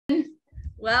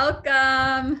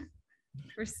Welcome.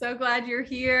 We're so glad you're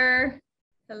here.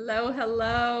 Hello,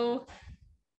 hello.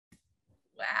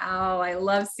 Wow, I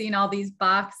love seeing all these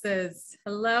boxes.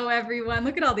 Hello, everyone.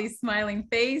 Look at all these smiling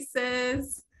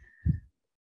faces.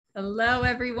 Hello,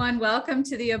 everyone. Welcome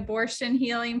to the Abortion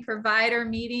Healing Provider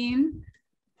Meeting.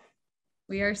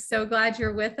 We are so glad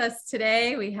you're with us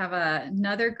today. We have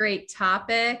another great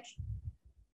topic.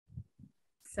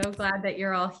 So glad that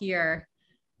you're all here.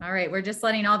 All right, we're just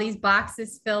letting all these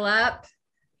boxes fill up,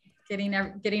 getting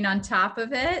on top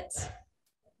of it.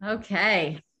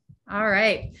 Okay. All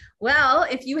right. Well,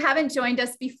 if you haven't joined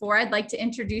us before, I'd like to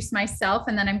introduce myself,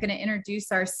 and then I'm going to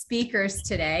introduce our speakers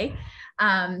today.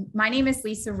 My name is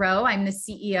Lisa Rowe. I'm the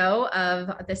CEO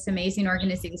of this amazing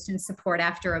organization, Support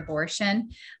After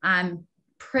Abortion. I'm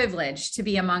privileged to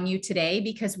be among you today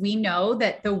because we know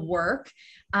that the work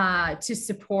to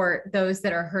support those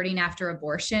that are hurting after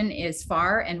abortion is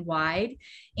far and wide.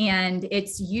 And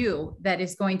it's you that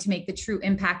is going to make the true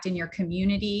impact in your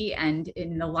community and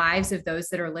in the lives of those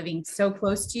that are living so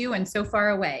close to you and so far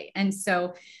away. And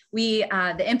so the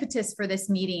impetus for this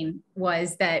meeting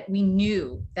was that we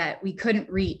knew that we couldn't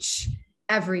reach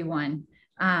everyone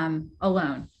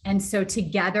alone. And so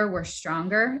together we're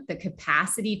stronger. The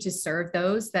capacity to serve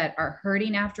those that are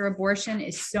hurting after abortion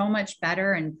is so much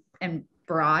better and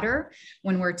broader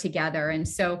when we're together. And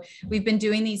so we've been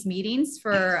doing these meetings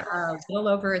for a little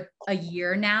over a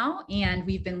year now, and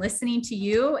we've been listening to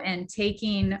you and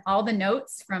taking all the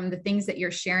notes from the things that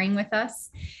you're sharing with us.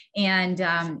 And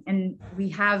we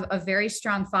have a very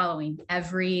strong following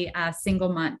every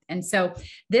single month. And so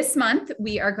this month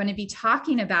we are going to be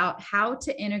talking about how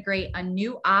to integrate a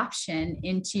new option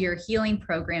into your healing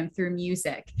program through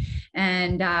music.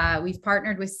 And we've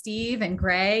partnered with Steve and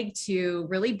Greg to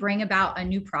really bring about a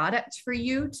new product for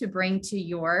you to bring to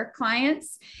your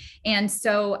clients. And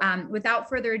so without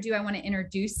further ado, I want to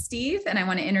introduce Steve and I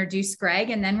want to introduce Greg,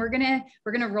 and then we're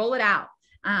gonna roll it out.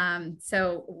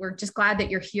 So we're just glad that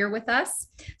you're here with us.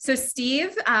 So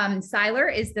Steve Seiler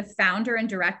is the founder and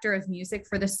director of Music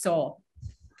for the Soul.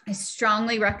 I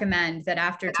strongly recommend that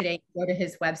after today, you go to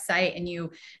his website and you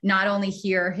not only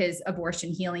hear his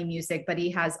abortion healing music, but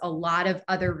he has a lot of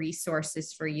other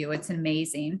resources for you. It's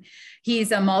amazing.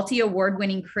 He's a multi-award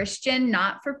winning Christian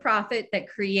not-for-profit that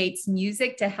creates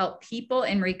music to help people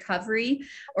in recovery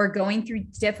or going through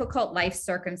difficult life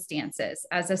circumstances.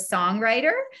 As a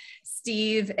songwriter,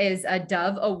 Steve is a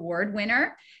Dove Award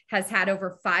winner, has had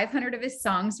over 500 of his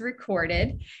songs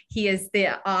recorded. He is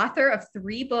the author of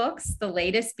 3 books, the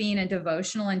latest being a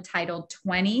devotional entitled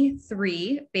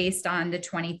 23, based on the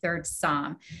 23rd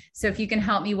Psalm. So if you can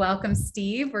help me welcome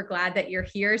Steve, we're glad that you're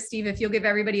here. Steve, if you'll give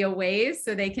everybody a wave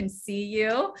so they can see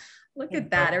you. Look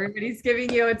at that. Everybody's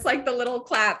giving you, it's like the little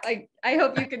clap. I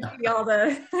hope you can see all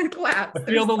the claps. I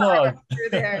feel the love.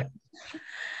 There.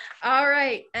 All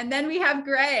right. And then we have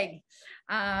Greg.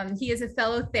 He is a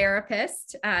fellow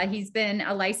therapist. He's been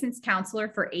a licensed counselor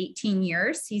for 18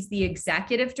 years. He's the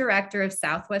executive director of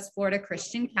Southwest Florida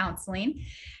Christian Counseling.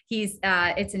 It's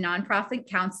a nonprofit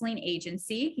counseling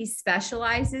agency. He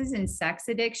specializes in sex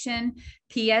addiction,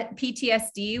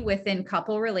 PTSD within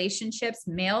couple relationships,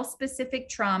 male-specific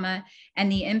trauma, and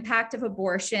the impact of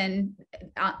abortion,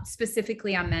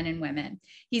 specifically on men and women.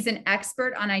 He's an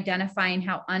expert on identifying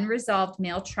how unresolved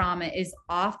male trauma is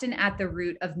often at the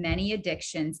root of many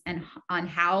addictions and on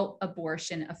how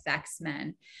abortion affects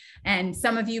men. And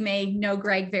some of you may know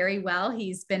Greg very well.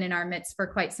 He's been in our midst for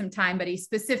quite some time, but he's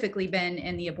specifically been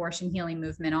in the abortion healing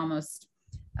movement almost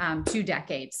 2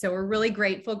 decades. So we're really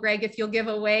grateful. Greg, if you'll give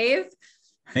a wave.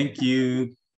 Thank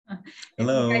you.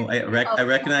 Hello. I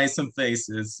recognize some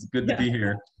faces. Good to be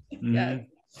here. Yes.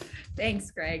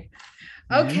 Thanks, Greg.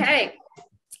 Okay.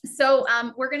 So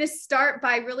we're going to start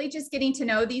by really just getting to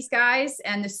know these guys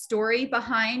and the story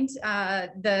behind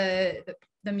the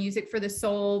Music for the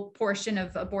Soul portion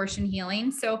of abortion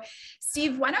healing. So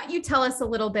Steve, why don't you tell us a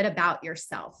little bit about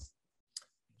yourself?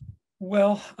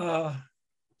 Well,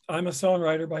 I'm a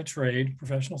songwriter by trade,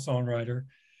 professional songwriter.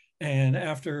 And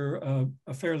after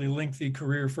a fairly lengthy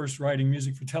career, first writing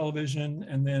music for television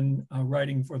and then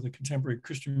writing for the contemporary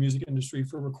Christian music industry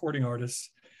for recording artists,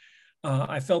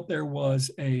 I felt there was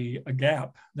a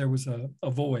gap. There was a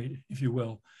void, if you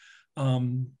will,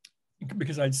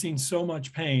 because I'd seen so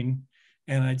much pain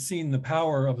and I'd seen the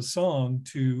power of a song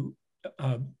to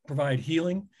provide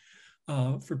healing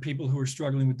for people who are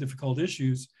struggling with difficult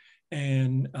issues.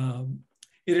 And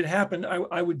it had happened,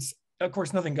 I would, of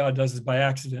course, nothing God does is by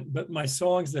accident, but my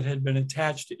songs that had been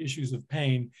attached to issues of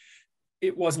pain,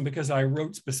 it wasn't because I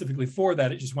wrote specifically for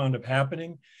that, it just wound up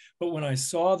happening. But when I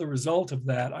saw the result of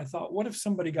that, I thought, what if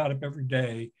somebody got up every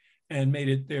day and made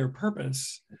it their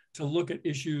purpose to look at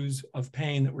issues of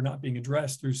pain that were not being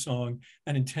addressed through song,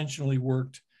 and intentionally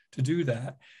worked to do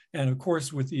that. And of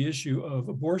course, with the issue of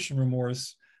abortion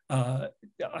remorse,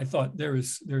 I thought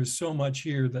there's so much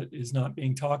here that is not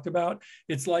being talked about.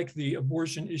 It's like the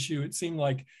abortion issue. It seemed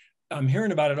like I'm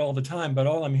hearing about it all the time, but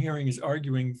all I'm hearing is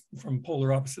arguing from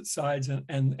polar opposite sides,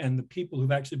 and the people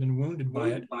who've actually been wounded by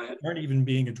it aren't even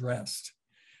being addressed.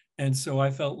 And so I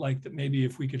felt like that maybe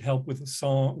if we could help with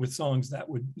songs, that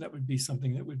would be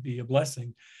something that would be a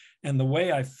blessing. And the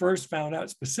way I first found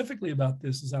out specifically about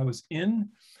this is I was in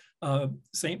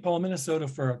St. Paul, Minnesota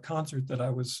for a concert that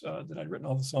I'd written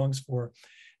all the songs for.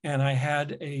 And I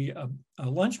had a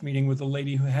lunch meeting with a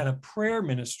lady who had a prayer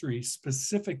ministry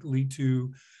specifically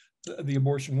to the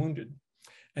abortion wounded.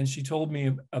 And she told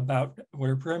me about what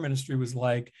her prayer ministry was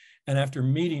like. And after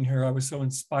meeting her, I was so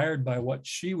inspired by what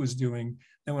she was doing.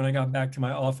 And when I got back to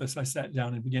my office, I sat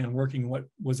down and began working what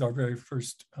was our very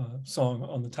first song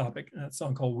on the topic, and that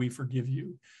song called We Forgive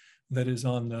You, that is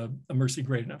on the Mercy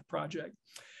Great Enough project.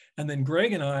 And then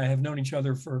Greg and I have known each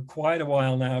other for quite a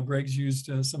while now. Greg's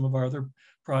used some of our other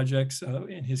projects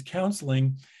in his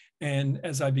counseling. And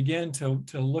as I began to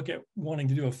look at wanting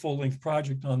to do a full-length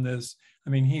project on this,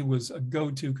 I mean, he was a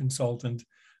go-to consultant,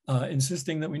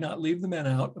 insisting that we not leave the men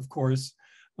out, of course,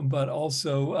 but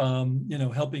also,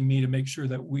 helping me to make sure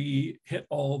that we hit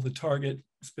all the target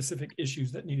specific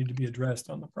issues that needed to be addressed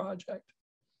on the project.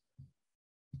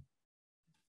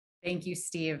 Thank you,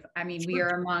 Steve. I mean, Sure. we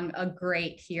are among a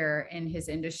great here in his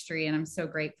industry, and I'm so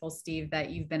grateful, Steve,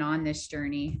 that you've been on this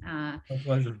journey. My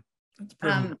pleasure. It's a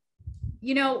privilege.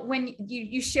 When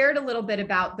you shared a little bit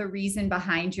about the reason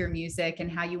behind your music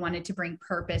and how you wanted to bring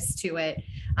purpose to it,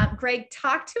 Greg,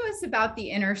 talk to us about the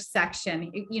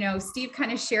intersection. Steve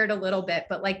kind of shared a little bit,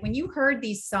 but like when you heard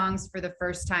these songs for the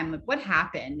first time, like what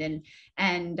happened,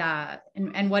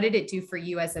 and what did it do for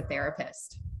you as a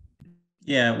therapist?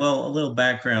 Yeah, well, a little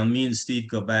background. Me and Steve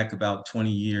go back about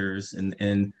 20 years,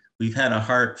 and we've had a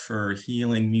heart for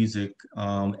healing music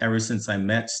ever since I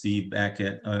met Steve back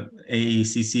at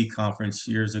AACC conference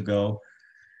years ago.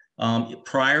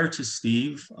 Prior to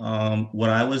Steve,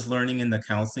 what I was learning in the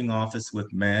counseling office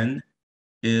with men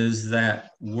is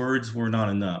that words were not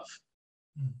enough.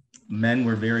 Men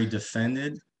were very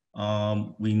defended.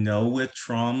 We know with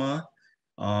trauma,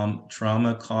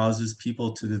 trauma causes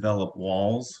people to develop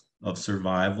walls of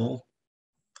survival.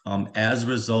 As a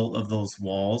result of those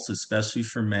walls, especially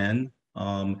for men,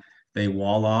 they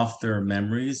wall off their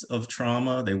memories of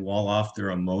trauma, they wall off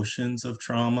their emotions of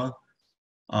trauma.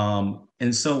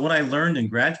 And so what I learned in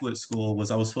graduate school was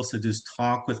I was supposed to just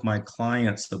talk with my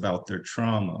clients about their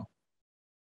trauma.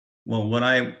 Well, what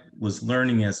I was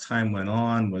learning as time went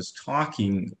on was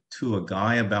talking to a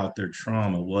guy about their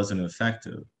trauma wasn't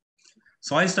effective.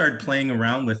 So I started playing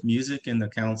around with music in the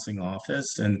counseling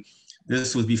office, and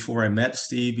this was before I met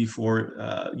Steve, before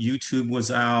YouTube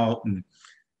was out and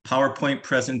PowerPoint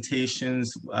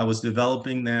presentations. I was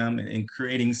developing them and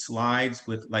creating slides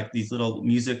with like these little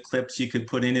music clips you could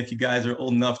put in if you guys are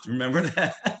old enough to remember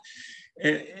that.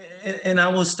 And I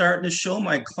was starting to show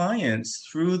my clients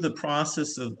through the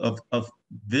process of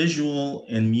visual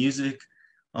and music,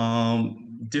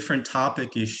 different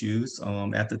topic issues.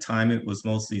 At the time, it was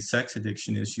mostly sex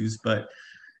addiction issues, but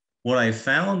what I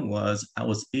found was I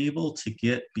was able to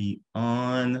get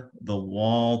beyond the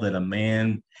wall that a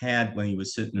man had when he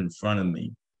was sitting in front of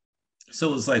me. So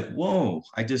it was like, whoa,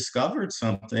 I discovered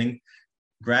something.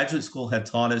 Graduate school had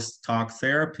taught us talk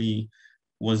therapy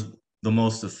was the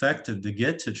most effective to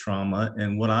get to trauma.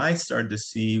 And what I started to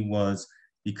see was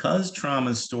because trauma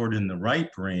is stored in the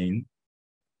right brain,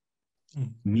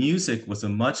 music was a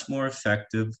much more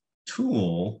effective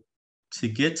tool to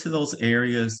get to those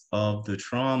areas of the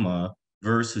trauma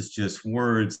versus just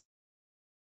words.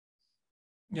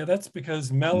 Yeah, that's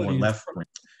because melody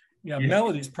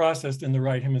is processed in the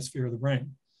right hemisphere of the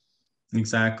brain.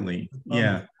 Exactly.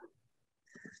 Yeah.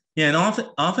 Yeah, and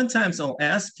oftentimes I'll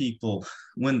ask people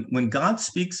when God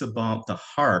speaks about the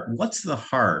heart, what's the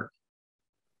heart?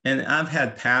 And I've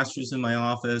had pastors in my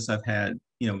office, I've had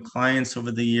clients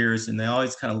over the years, and they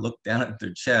always kind of look down at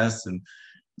their chest and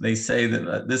they say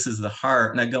that this is the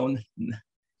heart. And I go,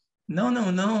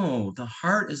 no. The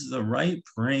heart is the right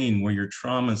brain where your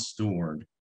trauma is stored.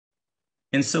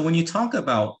 And so when you talk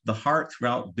about the heart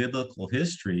throughout biblical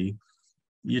history,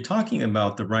 you're talking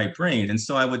about the right brain. And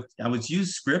so I would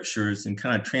use scriptures and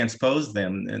kind of transpose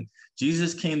them. And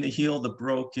Jesus came to heal the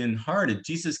brokenhearted.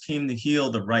 Jesus came to heal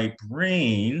the right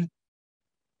brain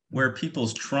where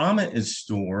people's trauma is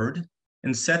stored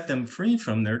and set them free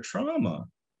from their trauma.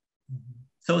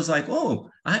 So it's like, oh,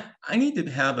 I need to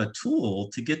have a tool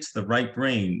to get to the right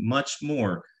brain much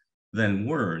more than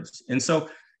words. And so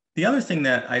the other thing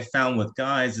that I found with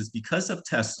guys is because of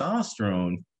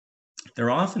testosterone,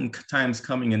 they're oftentimes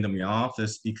coming into my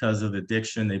office because of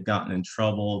addiction. They've gotten in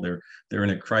trouble. They're in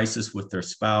a crisis with their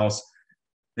spouse.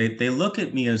 They look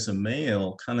at me as a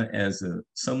male, kind of as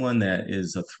someone that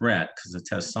is a threat because of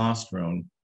testosterone.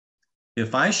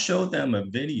 If I show them a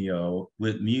video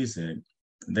with music,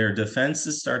 their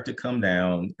defenses start to come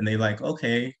down and they like,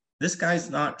 okay, this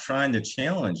guy's not trying to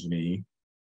challenge me.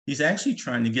 He's actually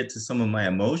trying to get to some of my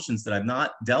emotions that I've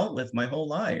not dealt with my whole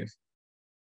life.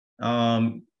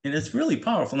 And it's really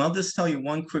powerful. And I'll just tell you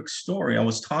one quick story. I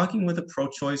was talking with a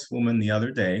pro-choice woman the other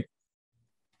day.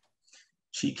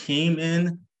 She came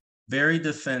in very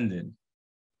defended,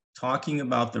 talking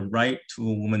about the right to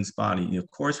a woman's body. Of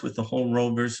course, with the whole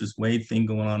Roe versus Wade thing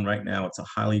going on right now, it's a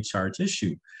highly charged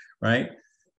issue, right?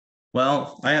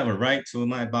 Well, I have a right to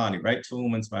my body, right to a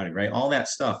woman's body, right? All that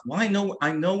stuff. Well,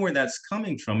 I know where that's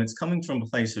coming from. It's coming from a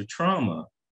place of trauma.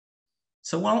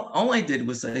 So all I did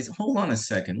was say, hold on a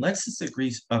second, let's just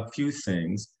agree a few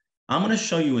things. I'm going to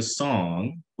show you a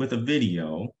song with a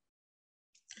video.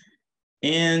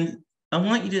 And I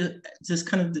want you to just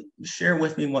kind of share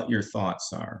with me what your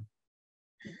thoughts are.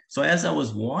 So as I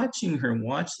was watching her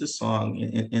watch the song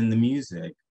in the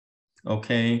music,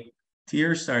 okay,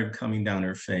 tears started coming down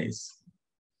her face.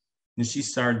 And she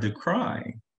started to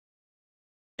cry.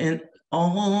 And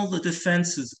all the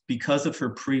defenses, because of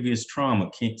her previous trauma,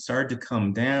 started to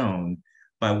come down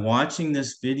by watching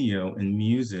this video and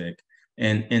music.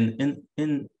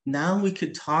 And now we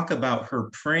could talk about her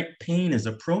pain as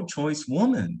a pro-choice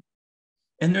woman.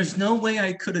 And there's no way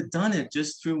I could have done it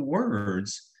just through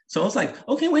words. So I was like,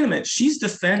 okay, wait a minute. She's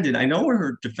defended. I know where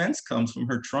her defense comes from,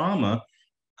 her trauma.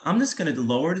 I'm just going to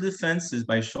lower the defenses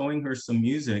by showing her some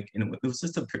music. And it was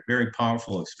just a very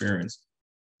powerful experience.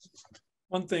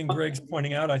 One thing Greg's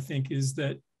pointing out, I think, is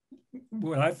that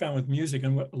what I found with music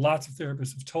and what lots of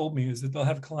therapists have told me is that they'll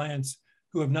have clients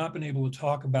who have not been able to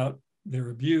talk about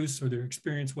their abuse or their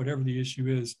experience, whatever the issue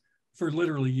is, for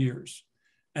literally years.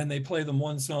 And they play them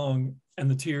one song and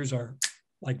the tears are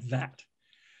like that.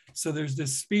 So there's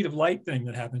this speed of light thing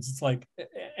that happens. It's like,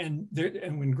 and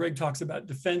when Greg talks about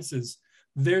defenses,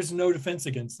 there's no defense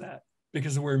against that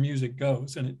because of where music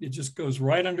goes. And it just goes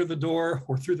right under the door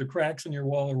or through the cracks in your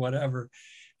wall or whatever,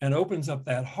 and opens up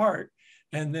that heart.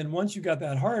 And then once you got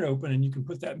that heart open and you can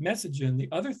put that message in, the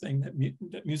other thing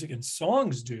that music and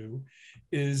songs do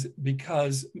is,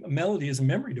 because melody is a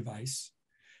memory device,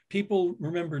 people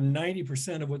remember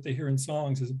 90% of what they hear in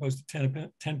songs as opposed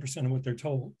to 10% of what they're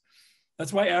told.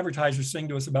 That's why advertisers sing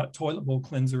to us about toilet bowl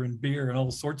cleanser and beer and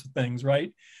all sorts of things,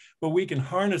 right? But we can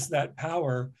harness that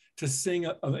power to sing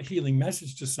a healing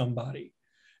message to somebody.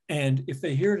 And if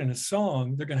they hear it in a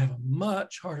song, they're going to have a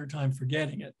much harder time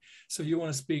forgetting it. So you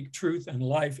want to speak truth and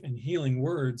life and healing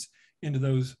words into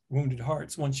those wounded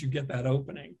hearts once you get that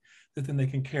opening, that then they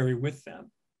can carry with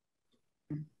them.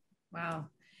 Wow.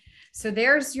 So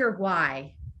there's your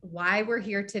why we're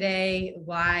here today,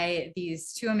 why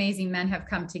these two amazing men have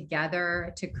come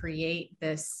together to create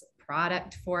this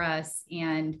product for us.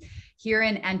 And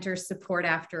herein enters support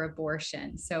after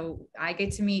abortion. So I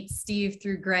get to meet Steve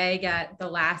through Greg at the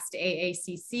last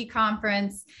AACC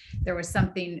conference. There was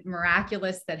something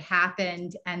miraculous that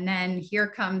happened. And then here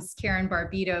comes Karen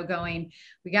Barbito going,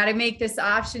 we got to make this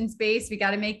options-based. We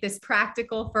got to make this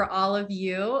practical for all of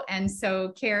you. And so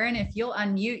Karen, if you'll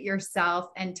unmute yourself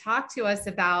and talk to us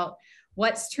about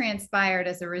what's transpired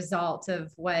as a result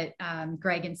of what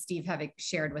Greg and Steve have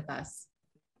shared with us.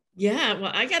 Yeah,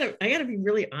 well, I gotta be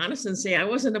really honest and say I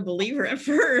wasn't a believer at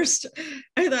first.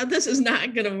 I thought this is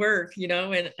not gonna work, you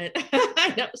know, and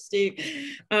I know, Steve,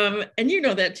 and you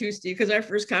know that too, Steve, because our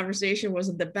first conversation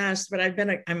wasn't the best, but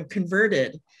I'm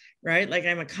converted, right? Like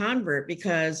I'm a convert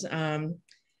because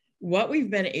what we've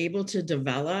been able to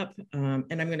develop, and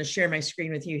I'm going to share my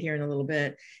screen with you here in a little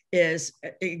bit, is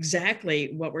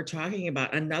exactly what we're talking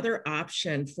about. Another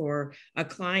option for a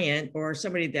client or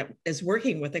somebody that is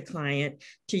working with a client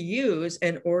to use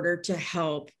in order to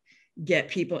help get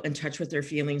people in touch with their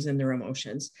feelings and their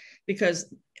emotions.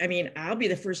 Because, I mean, I'll be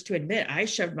the first to admit, I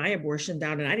shoved my abortion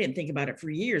down and I didn't think about it for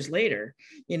years later,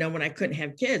 you know, when I couldn't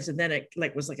have kids. And then it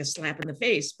was like a slap in the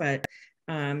face. But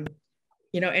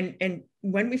and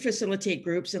when we facilitate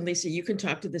groups, and Lisa, you can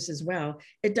talk to this as well,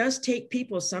 it does take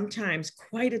people sometimes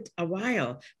quite a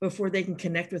while before they can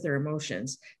connect with their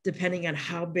emotions, depending on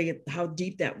how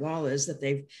deep that wall is that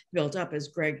they've built up, as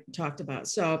Greg talked about.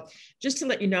 So just to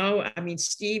let you know, I mean,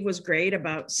 Steve was great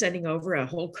about sending over a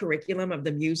whole curriculum of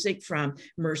the music from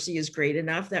Mercy is Great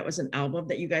Enough. That was an album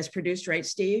that you guys produced, right,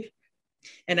 Steve?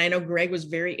 And I know Greg was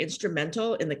very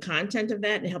instrumental in the content of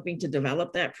that and helping to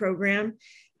develop that program.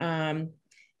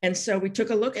 And so we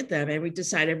took a look at them and we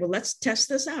decided, well, let's test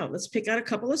this out. Let's pick out a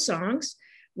couple of songs.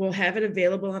 We'll have it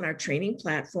available on our training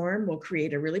platform. We'll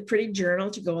create a really pretty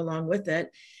journal to go along with it.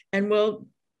 And we'll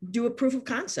do a proof of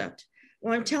concept.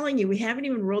 Well, I'm telling you, we haven't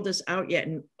even rolled this out yet.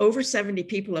 And over 70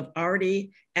 people have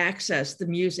already accessed the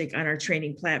music on our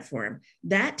training platform.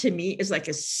 That to me is like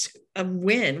a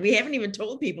win. We haven't even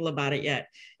told people about it yet.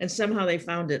 And somehow they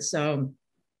found it. So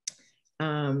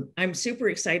I'm super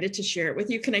excited to share it with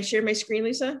you. Can I share my screen,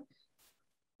 Lisa?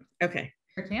 Okay.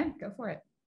 Sure can. Go for it.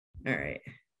 All right.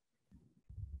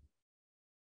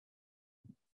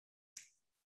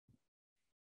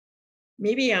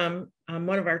 Maybe one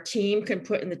of our team can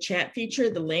put in the chat feature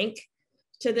the link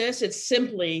to this. It's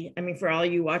simply, I mean, for all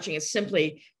you watching, it's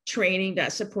simply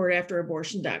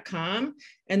training.supportafterabortion.com.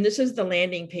 And this is the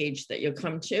landing page that you'll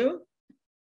come to.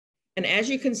 And as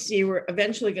you can see, we're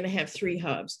eventually going to have 3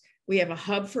 hubs. We have a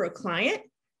hub for a client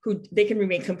who they can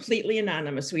remain completely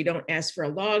anonymous. We don't ask for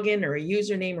a login or a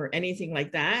username or anything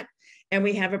like that. And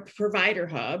we have a provider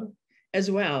hub as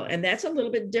well. And that's a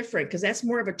little bit different because that's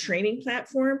more of a training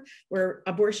platform where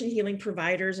abortion healing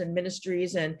providers and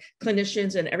ministries and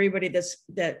clinicians and everybody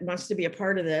that wants to be a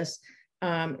part of this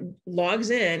logs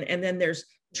in. And then there's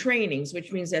trainings,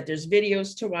 which means that there's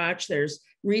videos to watch, there's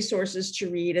resources to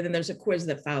read, and then there's a quiz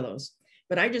that follows.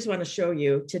 But I just want to show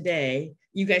you today,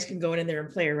 you guys can go in there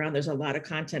and play around. There's a lot of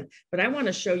content, but I want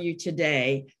to show you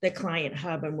today the client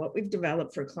hub and what we've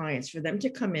developed for clients for them to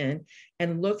come in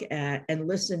and look at and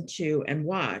listen to and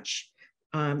watch.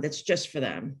 That's just for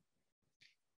them.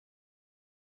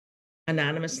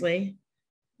 Anonymously.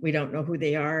 We don't know who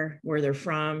they are, where they're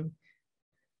from.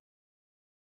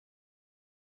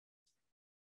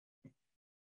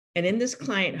 And in this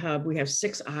client hub, we have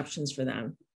 6 options for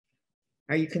them.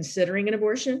 Are you considering an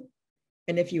abortion?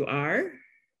 And if you are,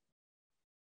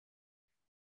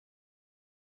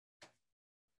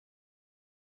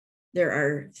 there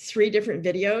are 3 different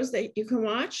videos that you can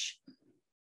watch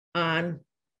on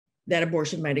that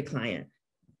abortion-minded client.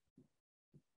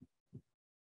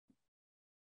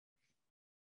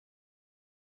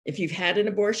 If you've had an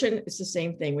abortion, it's the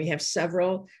same thing. We have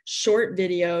several short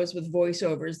videos with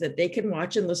voiceovers that they can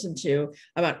watch and listen to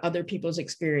about other people's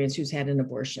experience who's had an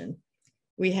abortion.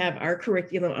 We have our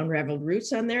curriculum, Unraveled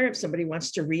Roots, on there. If somebody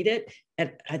wants to read it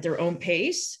at their own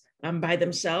pace by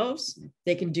themselves,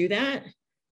 they can do that.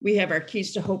 We have our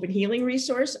Keys to Hope and Healing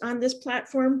resource on this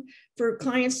platform for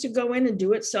clients to go in and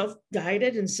do it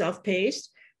self-guided and self-paced.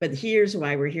 But here's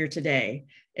why we're here today,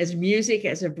 as music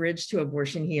as a bridge to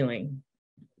abortion healing.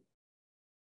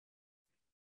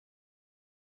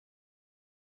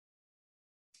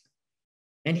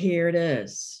 And here it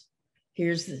is.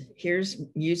 Here's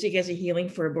music as a healing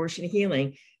for abortion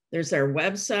healing. There's our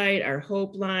website, our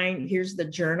Hope line. Here's the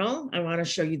journal. I want to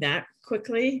show you that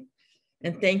quickly.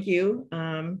 And thank you,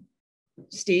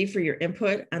 Steve, for your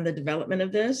input on the development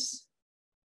of this.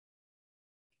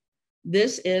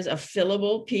 This is a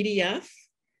fillable PDF.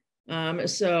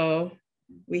 So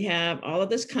we have all of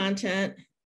this content.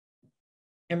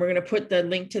 And we're going to put the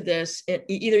link to this.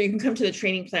 Either you can come to the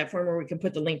training platform or we can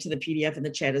put the link to the PDF in the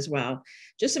chat as well.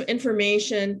 Just some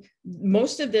information.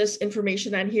 Most of this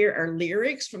information on here are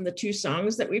lyrics from the 2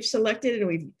 songs that we've selected,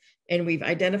 and we've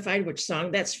identified which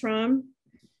song that's from.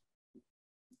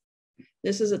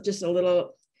 This is just a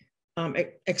little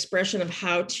expression of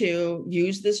how to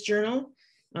use this journal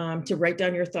to write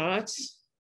down your thoughts.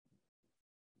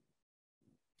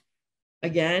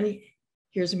 Again,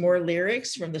 here's more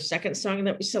lyrics from the 2nd song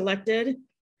that we selected.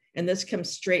 And this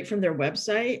comes straight from their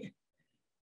website.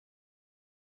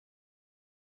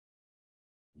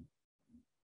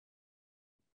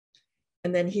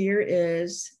 And then here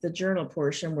is the journal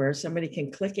portion where somebody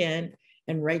can click in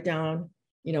and write down,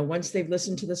 once they've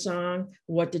listened to the song,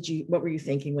 what were you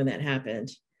thinking when that happened?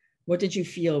 What did you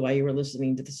feel while you were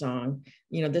listening to the song?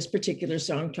 This particular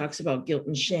song talks about guilt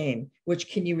and shame. Which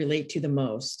can you relate to the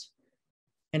most?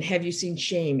 And have you seen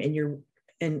shame in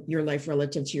your life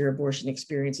relative to your abortion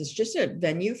experience? It's just a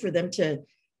venue for them to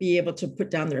be able to put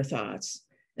down their thoughts.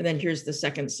 And then here's the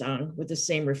 2nd song with the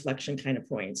same reflection kind of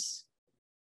points.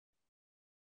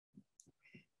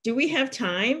 Do we have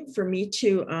time for me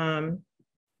to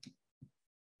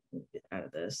Get out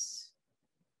of this.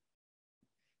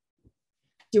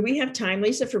 Do we have time,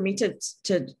 Lisa, for me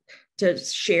to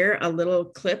share a little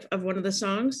clip of one of the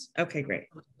songs? Okay, great.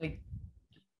 I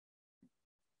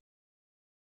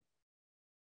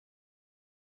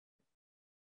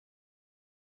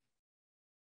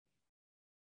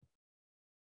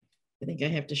think I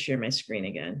have to share my screen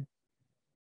again.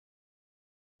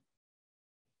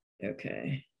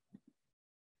 Okay.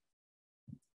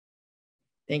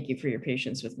 Thank you for your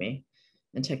patience with me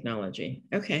and technology.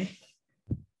 Okay.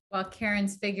 While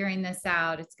Karen's figuring this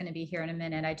out, it's going to be here in a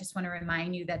minute. I just want to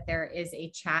remind you that there is a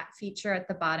chat feature at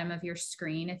the bottom of your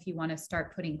screen if you want to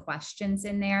start putting questions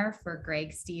in there for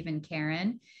Greg, Steve, and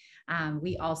Karen.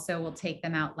 We also will take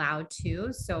them out loud too.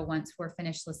 So once we're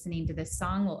finished listening to this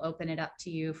song, we'll open it up to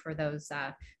you for those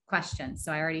questions.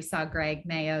 So I already saw Greg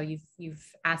Mayo. You've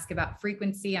asked about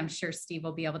frequency. I'm sure Steve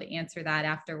will be able to answer that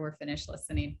after we're finished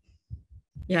listening.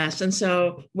 Yes. And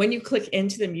so when you click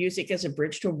into the music as a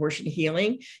bridge to abortion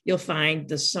healing, you'll find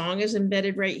the song is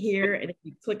embedded right here. And if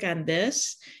you click on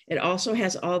this, it also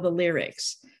has all the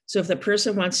lyrics. So if the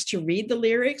person wants to read the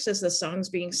lyrics as the song's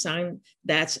being sung,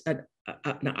 that's an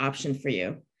option for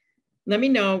you. Let me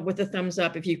know with a thumbs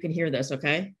up if you can hear this.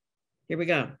 Okay, here we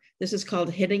go. This is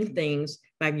called Hitting Things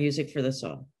by Music for the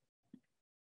Soul.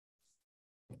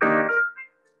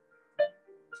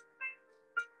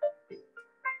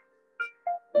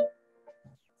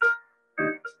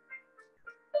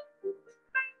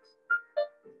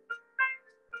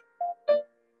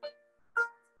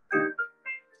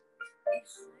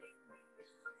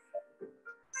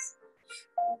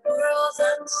 World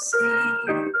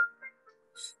unseen,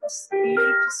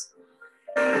 sleepless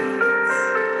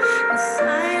nights,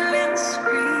 silent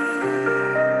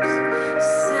screams,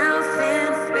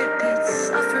 self-inflicted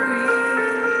suffering,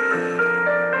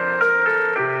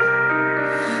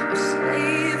 of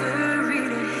slavery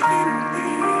to hidden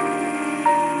things.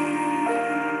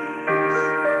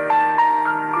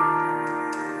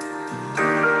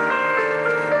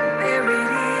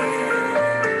 Buried in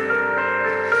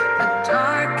the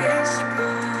darkest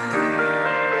part,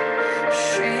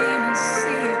 shame and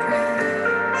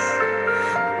secrets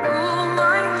rule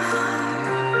my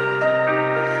heart,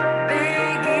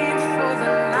 begging for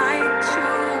the light to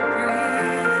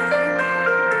bring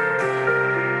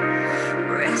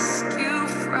rescue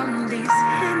from these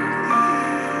hidden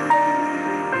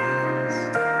things.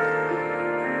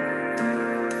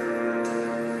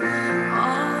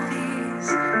 All these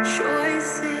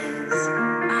choices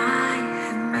I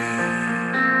have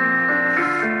made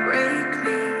break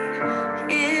me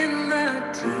in the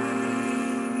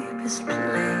deepest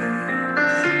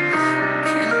place.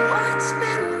 Can what's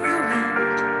been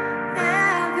ruined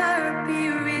ever be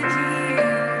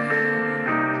redeemed?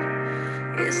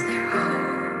 Is there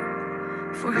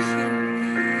hope for hidden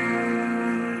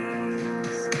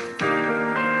things?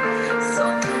 So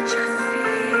much I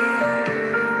fear,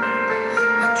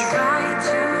 I try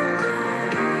to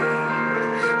hide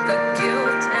the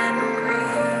guilt and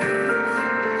grief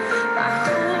I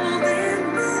hold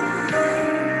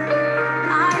inside.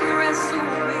 I wrestle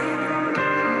with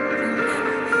the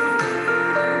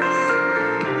memories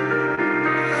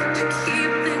to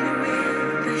keep them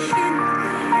with the hidden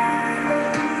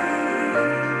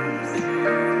things.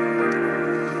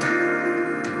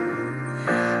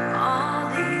 All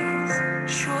these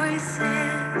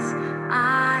choices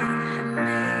I have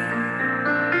made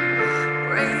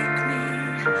break me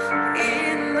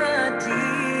in the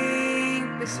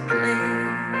deepest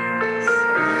place.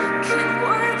 Can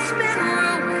what's been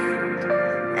ruined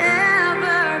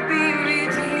ever be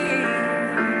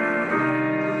redeemed?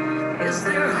 Is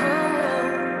there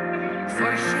hope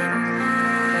for hidden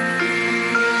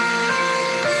things?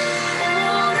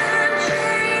 Hold and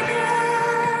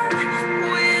jaded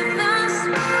with the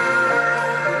smile,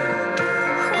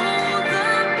 hold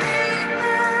the pain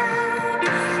back,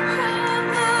 hold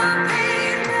the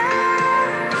pain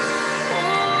back.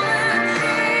 Hold and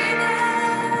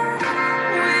jaded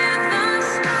with the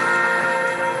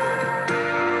smile,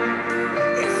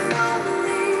 if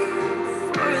only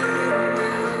for a little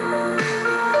while.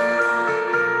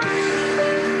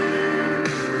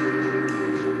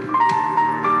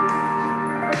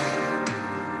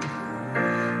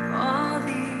 All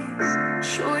these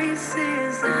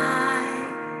choices I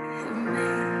have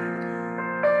made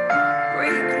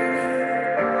break me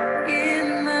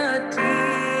in the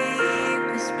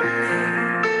deepest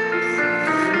place.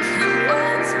 Can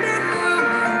what's been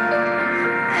ruined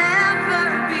ever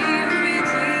be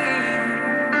redeemed?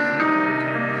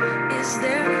 Is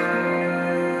there hope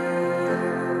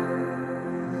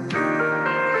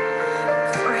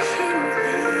for hidden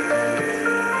things?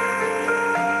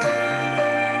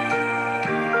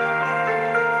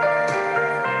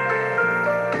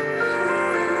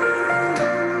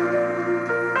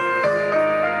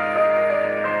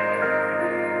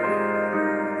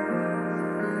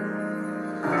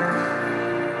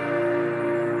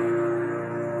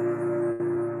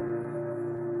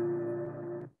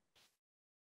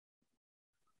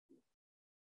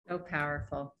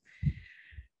 powerful.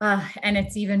 And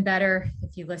it's even better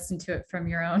if you listen to it from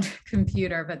your own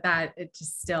computer, but that it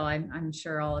just still, I'm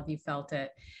sure all of you felt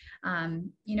it.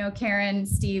 You know, Karen,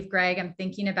 Steve, Greg, I'm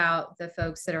thinking about the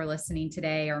folks that are listening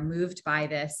today are moved by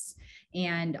this.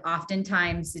 And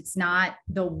oftentimes it's not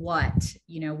the what,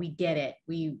 you know, we get it.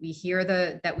 We hear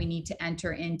that we need to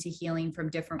enter into healing from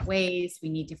different ways. We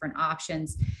need different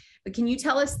options, but can you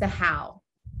tell us the how?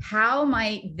 How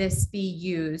might this be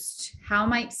used? How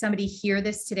might somebody hear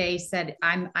this today, said,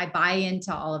 I buy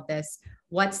into all of this.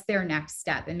 What's their next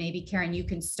step? And maybe Karen, you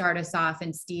can start us off,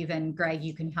 and Steve and Greg,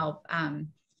 you can help,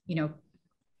 you know,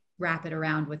 wrap it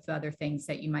around with the other things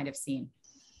that you might have seen.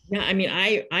 Yeah, I mean,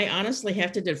 I honestly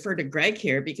have to defer to Greg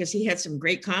here because he had some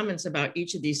great comments about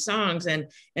each of these songs and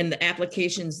the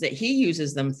applications that he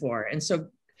uses them for. And so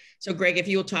Greg, if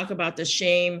you will talk about the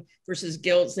shame versus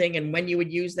guilt thing and when you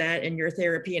would use that in your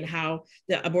therapy and how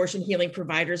the abortion healing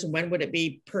providers, and when would it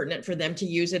be pertinent for them to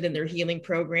use it in their healing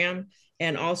program,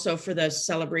 and also for the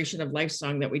Celebration of Life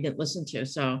song that we didn't listen to.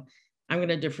 So I'm going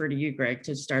to defer to you, Greg,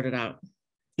 to start it out.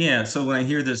 Yeah, so when I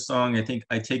hear this song, I think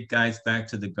I take guys back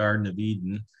to the Garden of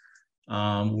Eden,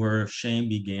 where shame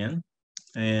began.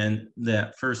 And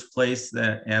that first place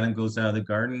that Adam goes out of the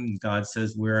garden, God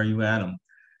says, "Where are you, Adam?"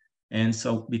 And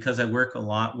so because I work a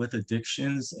lot with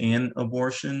addictions and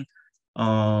abortion,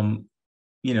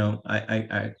 you know,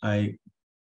 I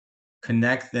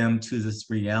connect them to this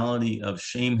reality of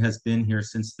shame has been here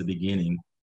since the beginning.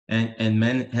 And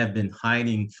men have been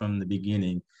hiding from the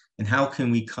beginning. And how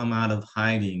can we come out of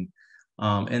hiding?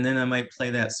 And then I might play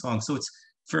that song. So it's,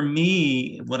 for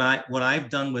me, what I've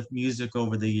done with music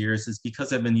over the years is,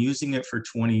 because I've been using it for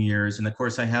 20 years, and of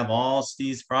course I have all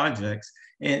Steve's projects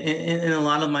and a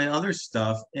lot of my other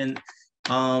stuff. And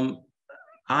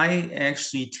I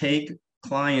actually take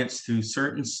clients through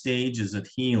certain stages of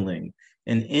healing.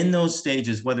 And in those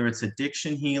stages, whether it's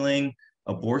addiction healing,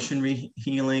 abortion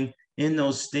healing, in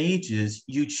those stages,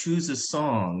 you choose a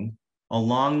song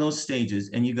along those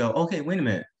stages and you go, okay, wait a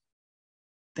minute.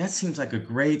 That seems like a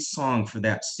great song for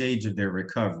that stage of their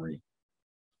recovery.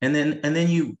 And then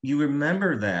you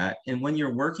remember that. And when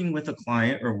you're working with a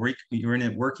client, or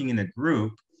you're working in a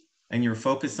group, and you're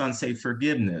focused on, say,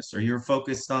 forgiveness, or you're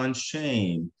focused on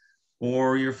shame,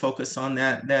 or you're focused on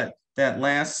that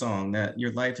last song, that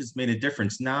your life has made a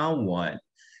difference. Now what?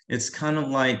 It's kind of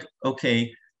like,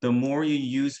 okay, the more you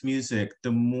use music,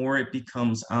 the more it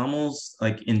becomes almost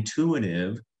like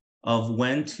intuitive of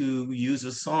when to use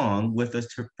a song with a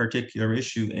particular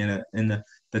issue in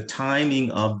the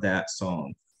timing of that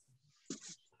song.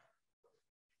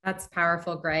 That's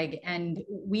powerful, Greg. And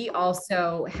we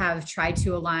also have tried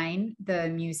to align the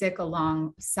music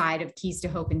alongside of Keys to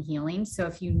Hope and Healing. So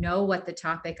if you know what the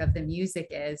topic of the music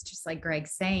is, just like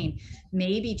Greg's saying,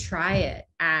 maybe try it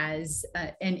as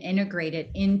and integrate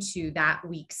it into that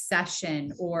week's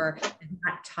session or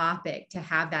that topic to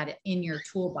have that in your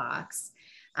toolbox.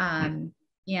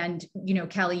 And, you know,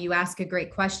 Kelly, you ask a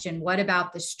great question. What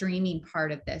about the streaming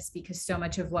part of this? Because so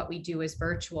much of what we do is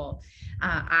virtual.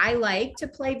 I like to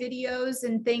play videos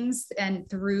and things and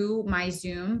through my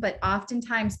Zoom, but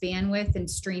oftentimes bandwidth and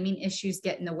streaming issues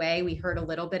get in the way. We heard a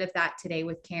little bit of that today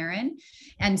with Karen.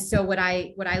 And so what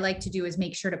I like to do is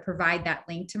make sure to provide that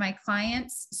link to my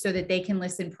clients so that they can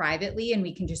listen privately and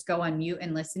we can just go on mute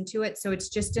and listen to it. So it's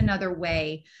just another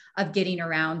way of getting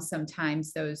around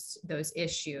sometimes those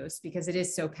issues, because it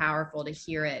is so powerful to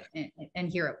hear it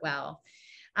and hear it well.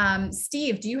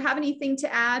 Steve, do you have anything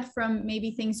to add from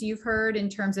maybe things you've heard in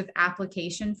terms of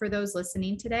application for those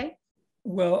listening today?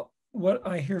 Well, what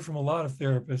I hear from a lot of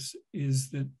therapists is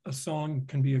that a song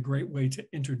can be a great way to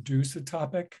introduce a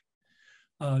topic,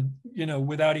 you know,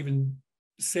 without even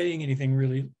saying anything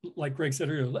really. Like Greg said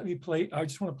earlier, let me play, I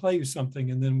just want to play you something,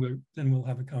 and then we'll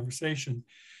have a conversation.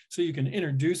 So you can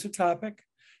introduce a topic,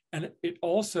 and it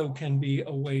also can be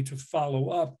a way to follow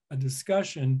up a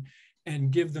discussion and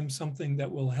give them something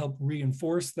that will help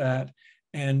reinforce that.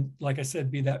 And like I said,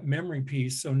 be that memory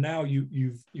piece. So now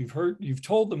you've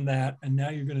told them that, and now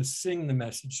you're going to sing the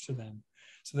message to them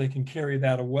so they can carry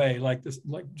that away. Like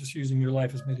just using Your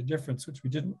Life Has Made a Difference, which we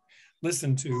didn't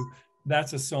listen to.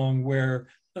 That's a song where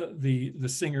the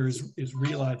singer is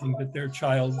realizing that their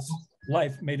child's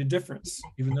life made a difference,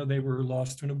 even though they were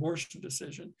lost to an abortion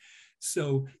decision.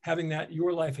 So having that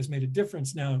Your Life Has Made a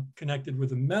Difference now connected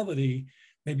with a melody,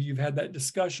 maybe you've had that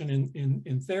discussion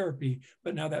in therapy,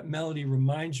 but now that melody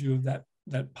reminds you of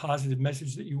that positive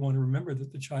message that you want to remember,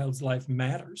 that the child's life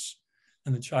matters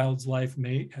and the child's life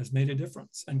has made a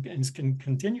difference and can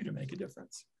continue to make a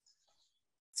difference.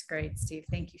 That's great, Steve.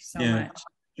 Thank you so much.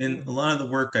 And a lot of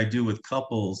the work I do with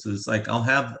couples is like, I'll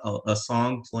have a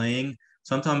song playing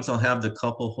Sometimes I'll have the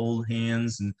couple hold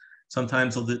hands, and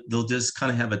sometimes they'll just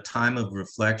kind of have a time of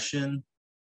reflection.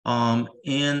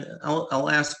 And I'll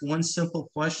ask one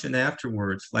simple question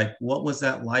afterwards, like, what was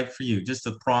that like for you? Just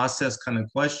a process kind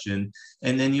of question.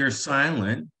 And then you're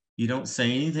silent, you don't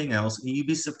say anything else, and you'd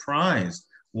be surprised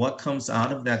what comes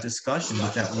out of that discussion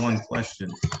with that one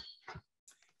question.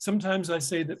 Sometimes I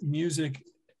say that music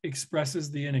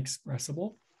expresses the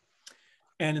inexpressible.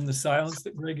 And in the silence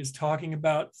that Greg is talking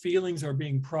about, feelings are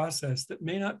being processed that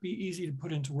may not be easy to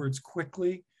put into words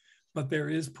quickly, but there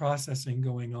is processing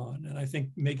going on. And I think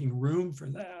making room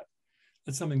for that,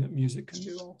 that's something that music can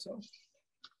do also.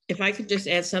 If I could just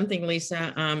add something,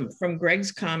 Lisa, from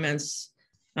Greg's comments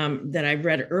that I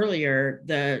read earlier,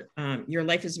 the Your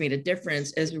Life Has Made a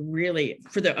Difference is really,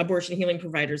 for the abortion healing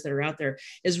providers that are out there,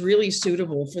 is really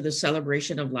suitable for the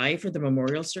celebration of life or the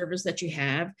memorial service that you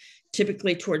have,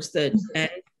 typically towards the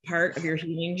end part of your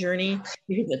healing journey,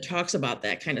 because it talks about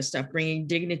that kind of stuff, bringing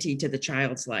dignity to the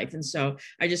child's life. And so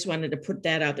I just wanted to put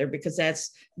that out there, because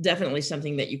that's definitely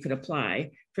something that you could apply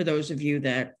for those of you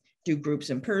that do groups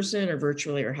in person or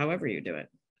virtually or however you do it.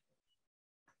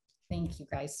 Thank you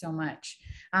guys so much.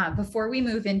 Before we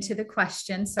move into the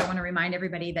questions, so I want to remind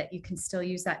everybody that you can still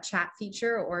use that chat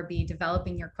feature or be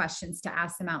developing your questions to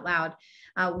ask them out loud.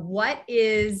 What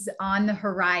is on the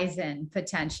horizon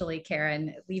potentially,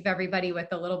 Karen? Leave everybody with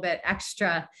a little bit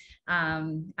extra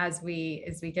as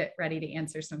we get ready to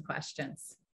answer some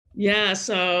questions. Yeah,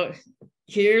 so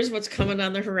here's what's coming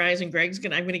on the horizon. I'm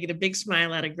going to get a big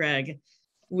smile out of Greg.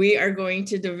 We are going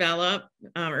to develop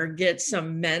or get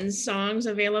some men's songs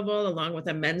available along with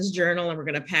a men's journal, and we're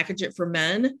going to package it for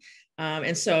men.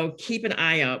 And so keep an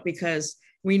eye out, because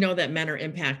we know that men are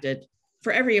impacted.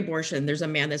 For every abortion, there's a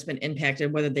man that's been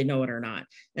impacted, whether they know it or not.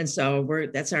 And so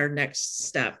that's our next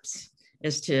steps,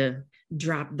 is to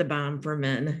drop the bomb for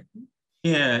men.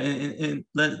 Yeah, and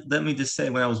let me just say,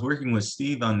 when I was working with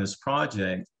Steve on this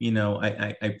project,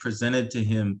 I presented to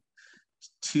him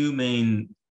two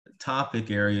main topic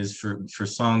areas for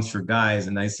songs for guys.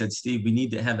 And I said, Steve, we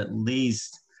need to have at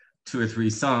least 2 or 3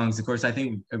 songs. Of course, I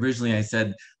think originally I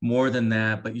said more than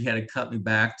that, but you had to cut me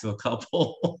back to a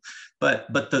couple.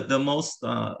 but the most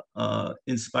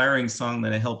inspiring song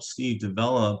that I helped Steve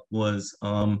develop was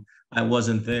I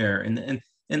Wasn't There. And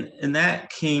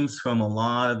that came from a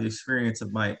lot of the experience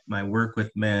of my work with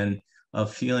men,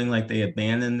 of feeling like they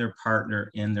abandoned their partner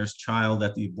and their child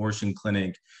at the abortion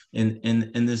clinic, and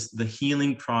the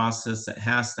healing process that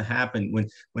has to happen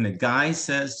when a guy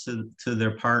says to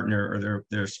their partner or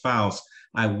their spouse,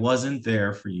 I wasn't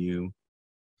there for you,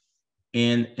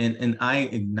 and I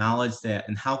acknowledge that,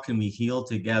 and how can we heal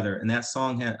together? And that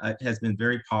song has been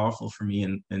very powerful for me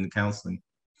in counseling.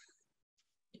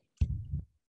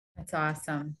 That's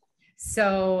awesome.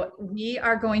 So we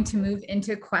are going to move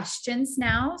into questions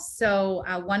now. So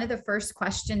one of the first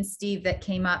questions, Steve, that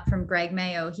came up from Greg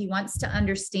Mayo, he wants to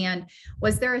understand,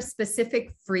 was there a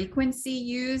specific frequency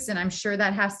used? And I'm sure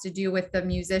that has to do with the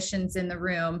musicians in the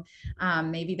room.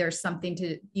 Maybe there's something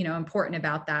to, important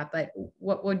about that, but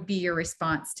what would be your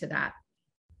response to that?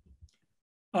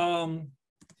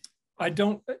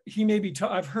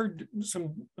 I've heard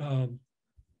some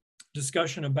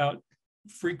discussion about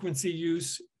frequency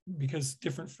use, because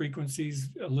different frequencies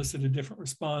elicit a different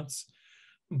response.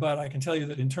 But I can tell you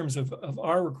that in terms of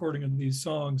our recording of these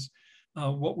songs,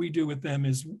 what we do with them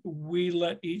is we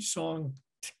let each song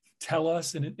tell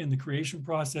us in the creation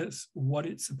process what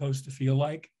it's supposed to feel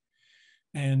like,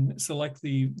 and select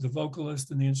the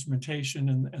vocalist and the instrumentation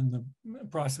and the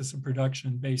process of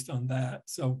production based on that.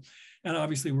 So, and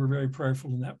obviously we're very prayerful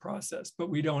in that process, but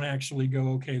we don't actually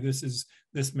go, okay, this is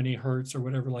this many hertz or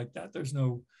whatever like that.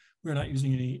 We're not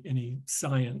using any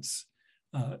science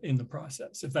in the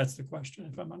process, if that's the question,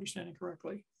 if I'm understanding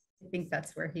correctly. I think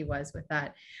that's where he was with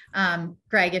that.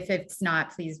 Greg, if it's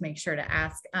not, please make sure to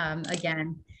ask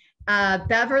again.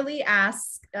 Beverly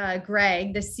asks,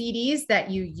 Greg, the CDs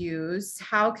that you use,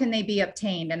 how can they be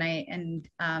obtained? And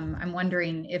I'm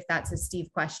wondering if that's a Steve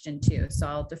question too. So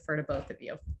I'll defer to both of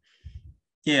you.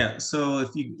 Yeah, so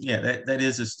that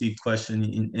is a Steve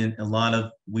question. And a lot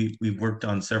of, we've worked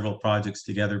on several projects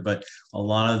together, but a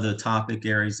lot of the topic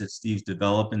areas that Steve's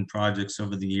developed in projects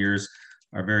over the years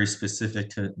are very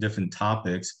specific to different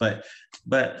topics. But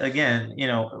again,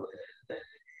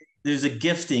 there's a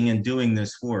gifting in doing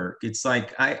this work. It's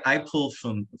like I pull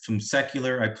from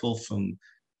secular, I pull from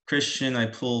Christian, I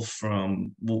pull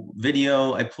from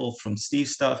video, I pull from Steve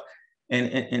stuff. And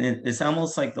it's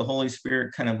almost like the Holy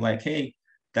Spirit kind of like, hey,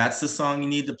 that's the song you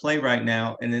need to play right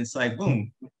now. And it's like,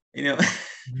 boom,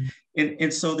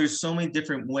 and so there's so many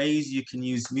different ways you can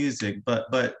use music.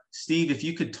 But Steve, if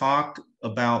you could talk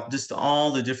about just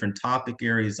all the different topic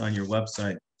areas on your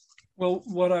website? Well,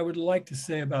 what I would like to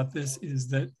say about this is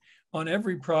that on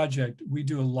every project, we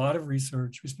do a lot of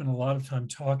research. We spend a lot of time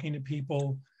talking to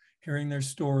people, hearing their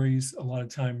stories, a lot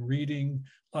of time reading,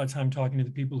 a lot of time talking to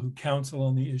the people who counsel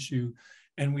on the issue.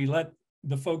 And we let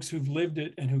the folks who've lived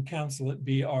it and who counsel it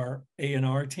be our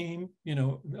A&R team, you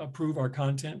know, approve our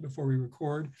content before we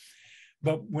record.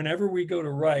 But whenever we go to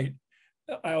write,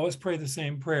 I always pray the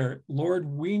same prayer. Lord,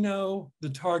 we know the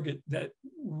target that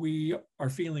we are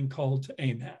feeling called to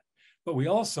aim at, but we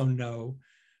also know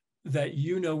that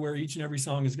you know where each and every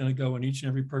song is going to go and each and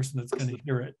every person that's going to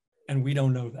hear it. And we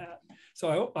don't know that.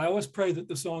 So I always pray that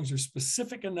the songs are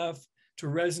specific enough to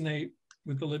resonate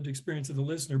with the lived experience of the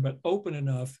listener, but open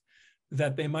enough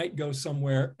that they might go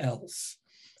somewhere else.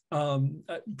 A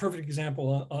perfect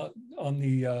example on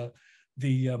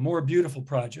the More Beautiful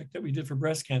project that we did for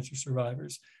breast cancer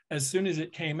survivors. As soon as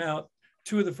it came out,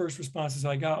 two of the first responses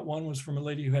I got, one was from a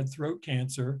lady who had throat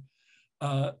cancer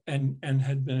and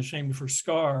had been ashamed of her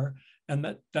scar,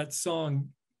 and that song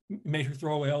made her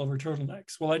throw away all of her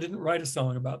turtlenecks. Well, I didn't write a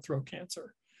song about throat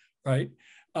cancer, right?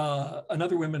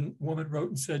 Another woman wrote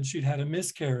and said she'd had a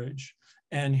miscarriage,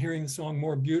 and hearing the song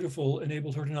More Beautiful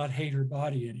enabled her to not hate her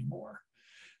body anymore.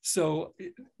 So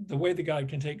the way that God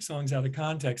can take songs out of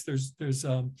context, there's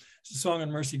a song on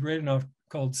Mercy Great Enough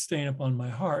called Staying Up on My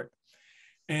Heart.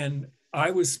 And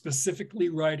I was specifically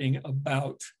writing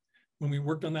about, when we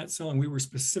worked on that song, we were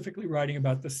specifically writing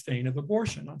about the stain of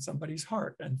abortion on somebody's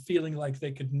heart and feeling like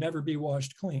they could never be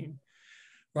washed clean,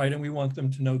 right? And we want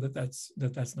them to know that that's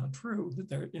not true,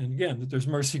 that there's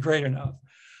mercy great enough.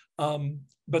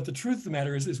 But the truth of the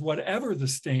matter is whatever the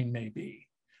stain may be,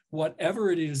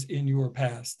 whatever it is in your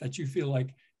past that you feel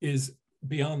like is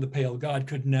beyond the pale, God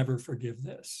could never forgive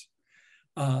this.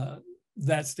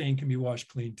 That stain can be washed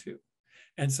clean too.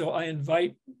 And so I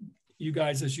invite you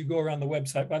guys, as you go around the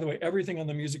website, by the way, everything on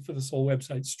the Music for the Soul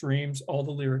website streams, all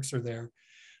the lyrics are there.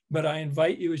 But I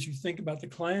invite you, as you think about the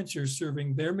clients you're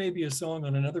serving, there may be a song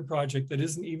on another project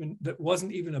that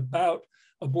wasn't even about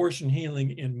abortion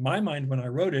healing in my mind when I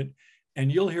wrote it,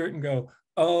 and you'll hear it and go,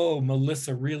 oh,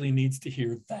 Melissa really needs to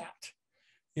hear that.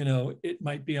 You know, it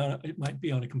might be on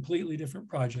a completely different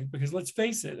project, because let's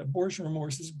face it, abortion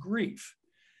remorse is grief.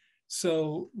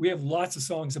 So we have lots of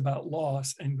songs about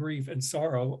loss and grief and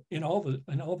sorrow in all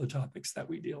the topics that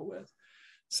we deal with.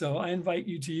 So I invite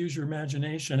you to use your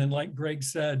imagination. And like Greg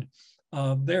said,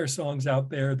 there are songs out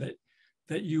there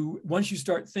that you, once you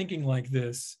start thinking like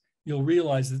this, you'll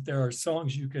realize that there are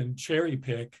songs you can cherry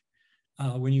pick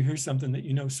when you hear something that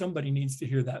you know somebody needs to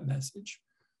hear that message.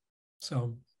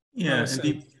 So yeah,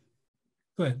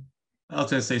 go ahead. I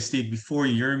was going to say, Steve, before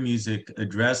your music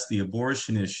addressed the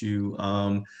abortion issue,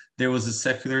 there was a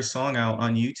secular song out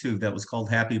on YouTube that was called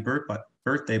Happy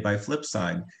Birthday by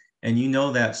Flipside. And you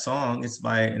know that song, it's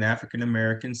by an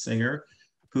African-American singer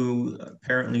who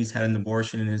apparently has had an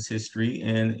abortion in his history,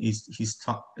 and he's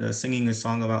singing a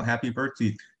song about happy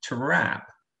birthday to rap.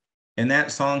 And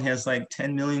that song has like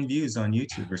 10 million views on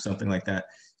YouTube or something like that.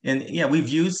 And yeah, we've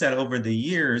used that over the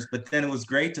years, but then it was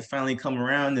great to finally come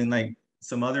around and like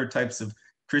some other types of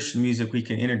Christian music we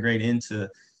can integrate into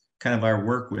kind of our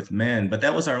work with men. But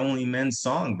that was our only men's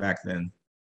song back then.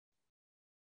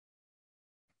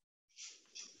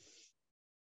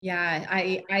 Yeah,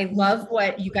 I love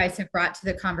what you guys have brought to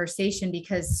the conversation,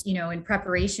 because, you know, in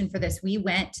preparation for this, we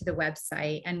went to the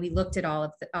website and we looked at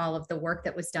all of the work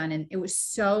that was done, and it was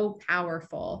so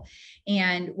powerful.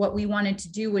 And what we wanted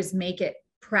to do was make it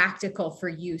practical for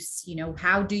use. You know,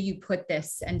 how do you put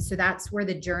this? And so that's where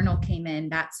the journal came in.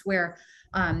 That's where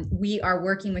we are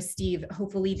working with Steve.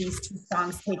 Hopefully these two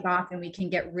songs take off and we can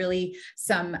get really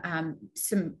some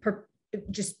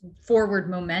just forward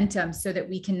momentum, so that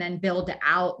we can then build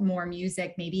out more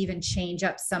music, maybe even change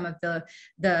up some of the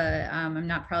I'm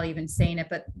not probably even saying it,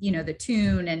 but you know, the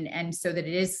tune, and so that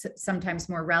it is sometimes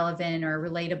more relevant or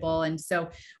relatable. And so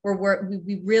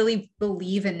we really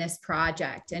believe in this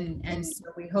project, and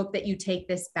so we hope that you take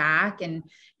this back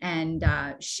and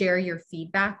share your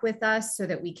feedback with us, so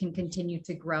that we can continue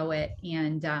to grow it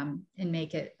and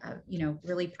make it you know,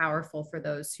 really powerful for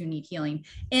those who need healing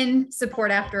in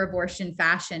support after abortion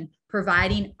fashion,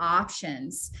 providing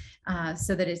options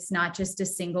so that it's not just a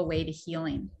single way to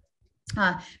healing.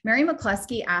 Mary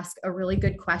McCluskey asked a really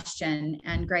good question,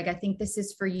 and Greg, I think this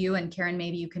is for you, and Karen,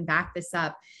 maybe you can back this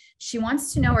up. She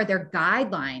wants to know, are there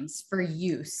guidelines for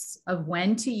use of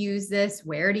when to use this,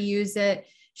 where to use it,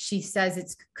 she says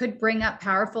it could bring up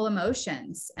powerful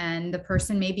emotions and the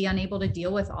person may be unable to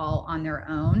deal with all on their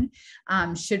own.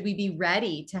 Should we be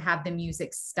ready to have the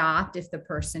music stopped if the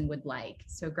person would like?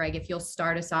 So Greg, if you'll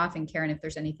start us off, and Karen, if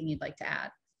there's anything you'd like to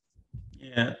add.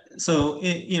 Yeah. So,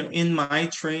 in my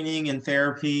training and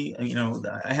therapy,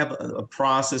 I have a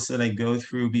process that I go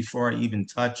through before I even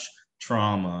touch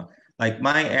trauma. Like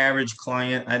my average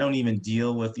client, I don't even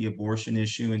deal with the abortion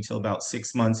issue until about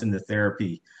 6 months into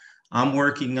therapy. I'm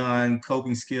working on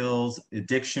coping skills,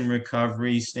 addiction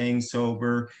recovery, staying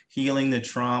sober, healing the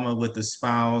trauma with the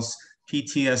spouse,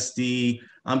 PTSD.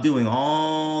 I'm doing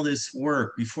all this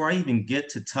work before I even get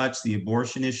to touch the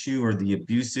abortion issue or the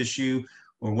abuse issue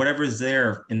or whatever is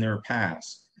there in their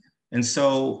past. And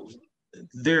so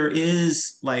there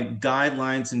is like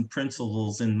guidelines and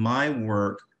principles in my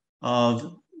work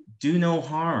of do no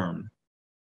harm.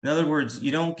 In other words,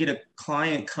 you don't get a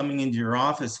client coming into your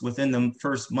office within the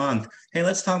first month. Hey,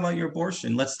 let's talk about your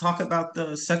abortion. Let's talk about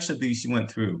the sexual abuse you went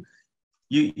through.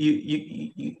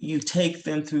 You take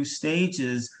them through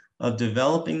stages of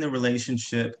developing the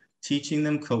relationship, teaching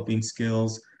them coping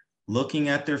skills, looking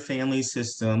at their family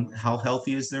system, how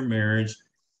healthy is their marriage,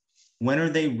 when are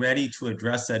they ready to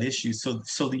address that issue? So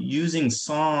that using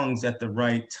songs at the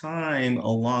right time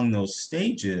along those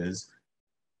stages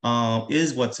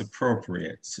is what's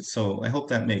appropriate. So I hope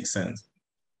that makes sense.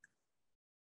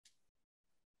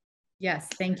 Yes,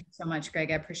 thank you so much, Greg.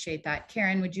 I appreciate that.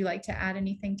 Karen, would you like to add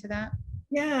anything to that?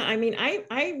 Yeah, I mean,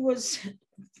 I was,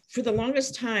 for the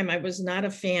longest time, I was not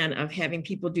a fan of having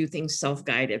people do things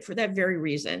self-guided for that very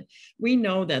reason. We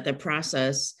know that the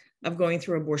process of going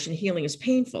through abortion healing is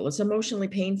painful. It's emotionally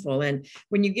painful. And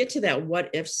when you get to that what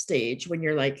if stage, when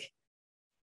you're like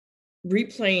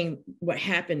replaying what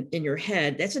happened in your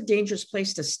head, that's a dangerous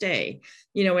place to stay.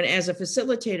 And as a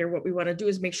facilitator, what we want to do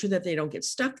is make sure that they don't get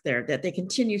stuck there, that they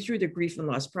continue through the grief and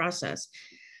loss process.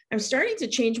 I'm starting to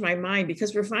change my mind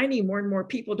because we're finding more and more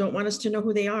people don't want us to know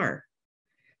who they are.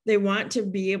 They want to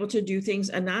be able to do things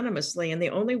anonymously. And the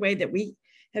only way that we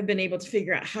have been able to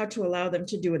figure out how to allow them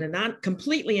to do it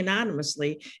completely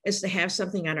anonymously is to have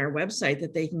something on our website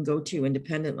that they can go to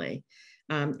independently.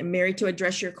 Mary, to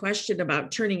address your question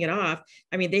about turning it off,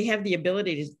 I mean, they have the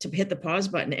ability to hit the pause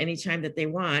button anytime that they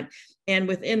want. And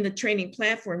within the training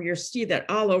platform, you'll see that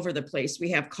all over the place.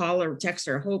 We have call or text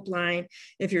or hope line.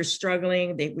 If you're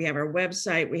struggling, we have our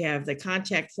website, we have the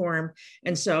contact form.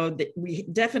 And so we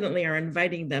definitely are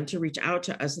inviting them to reach out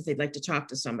to us if they'd like to talk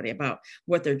to somebody about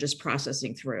what they're just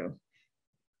processing through.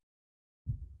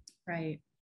 Right.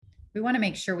 We want to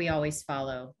make sure we always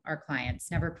follow our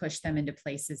clients, never push them into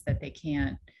places that they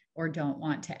can't or don't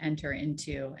want to enter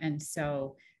into. And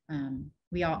so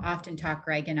we all often talk,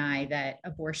 Greg and I, that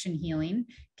abortion healing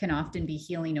can often be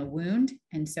healing a wound.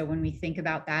 And so when we think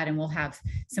about that, and we'll have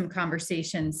some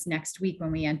conversations next week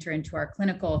when we enter into our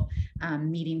clinical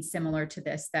meeting similar to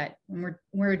this, that when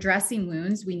we're addressing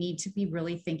wounds, we need to be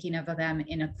really thinking of them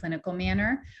in a clinical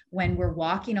manner. When we're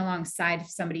walking alongside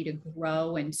somebody to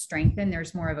grow and strengthen,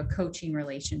 there's more of a coaching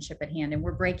relationship at hand. And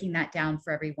we're breaking that down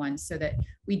for everyone so that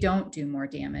we don't do more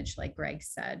damage, like Greg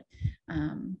said.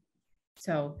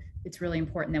 So it's really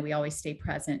important that we always stay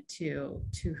present to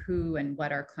who and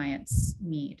what our clients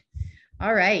need.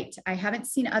 All right. I haven't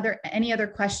seen any other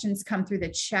questions come through the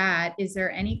chat. Is there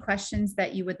any questions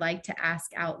that you would like to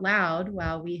ask out loud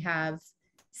while we have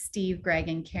Steve, Greg,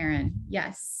 and Karen?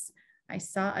 Yes, I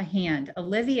saw a hand.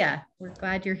 Olivia, we're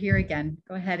glad you're here again.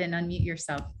 Go ahead and unmute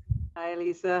yourself. Hi,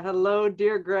 Lisa. Hello,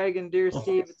 dear Greg and dear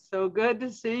Steve. It's so good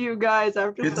to see you guys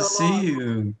after Good so to long. see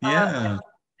you. Yeah.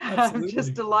 I'm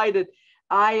just delighted.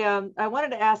 I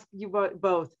wanted to ask you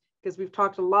both, because we've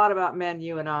talked a lot about men,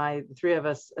 you and I, the three of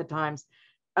us at times.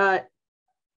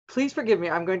 Please forgive me.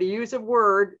 I'm going to use a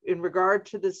word in regard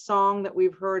to the song that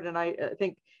we've heard, and I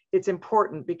think it's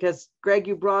important because, Greg,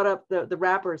 you brought up the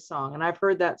rapper's song, and I've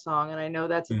heard that song, and I know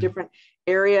that's a different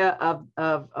area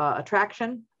of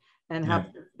attraction and how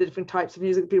the different types of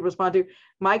music people respond to.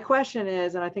 My question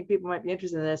is, and I think people might be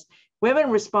interested in this, women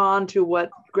respond to what,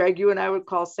 Greg, you and I would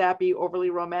call sappy, overly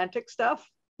romantic stuff.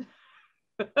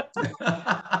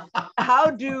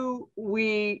 How do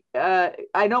we,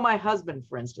 I know my husband,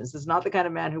 for instance, is not the kind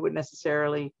of man who would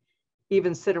necessarily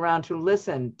even sit around to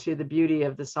listen to the beauty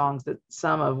of the songs that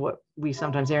some of what we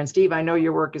sometimes hear. And Steve, I know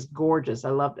your work is gorgeous. I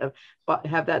love to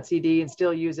have that CD and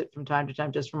still use it from time to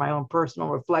time just for my own personal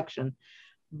reflection.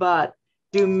 But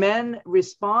do men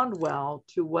respond well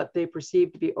to what they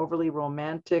perceive to be overly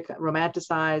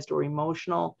romanticized or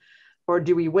emotional? Or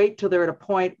do we wait till they're at a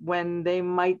point when they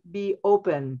might be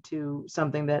open to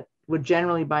something that would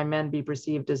generally by men be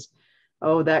perceived as,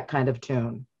 oh, that kind of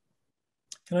tune?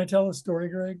 Can I tell a story,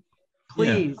 Greg?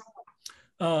 Please.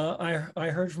 I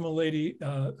heard from a lady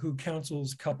who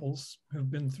counsels couples who've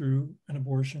been through an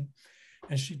abortion,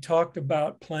 and she talked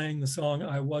about playing the song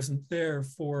 "I Wasn't There"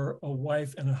 for a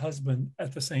wife and a husband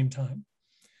at the same time.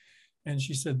 And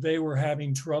she said they were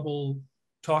having trouble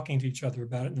talking to each other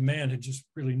about it. And the man had just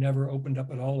really never opened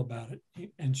up at all about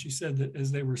it. And she said that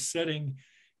as they were sitting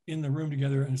in the room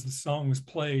together, as the song was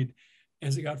played,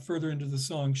 as it got further into the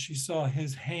song, she saw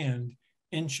his hand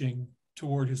inching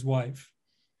toward his wife.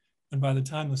 And by the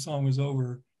time the song was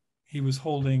over, he was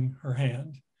holding her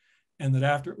hand. And that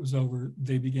after it was over,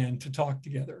 they began to talk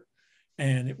together.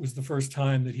 And it was the first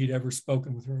time that he'd ever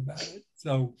spoken with her about it.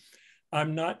 So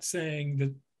I'm not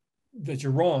saying that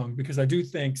you're wrong, because I do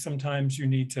think sometimes you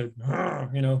need to,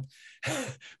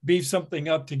 beef something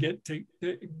up to get to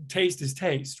taste is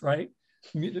taste, right?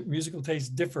 Musical tastes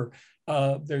differ.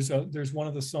 There's one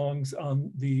of the songs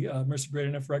on the Mercy Great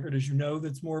Enough record, as you know,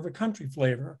 that's more of a country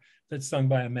flavor that's sung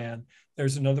by a man.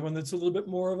 There's another one that's a little bit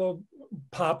more of a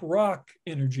pop rock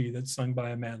energy that's sung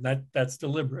by a man. That's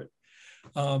deliberate.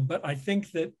 But I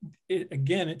think that,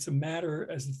 it's a matter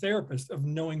as a therapist of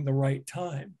knowing the right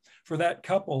time. For that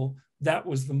couple, that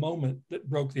was the moment that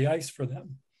broke the ice for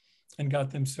them and got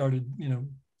them started,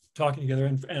 talking together.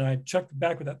 And I checked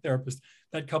back with that therapist.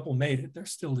 That couple made it. They're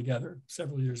still together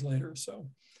several years later. So,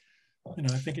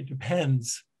 I think it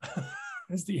depends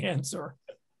is the answer.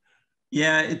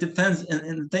 Yeah, it depends.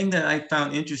 And the thing that I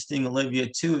found interesting, Olivia,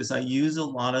 too, is I use a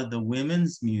lot of the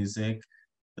women's music,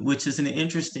 which is an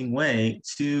interesting way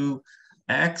to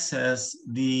access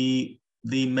the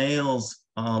male's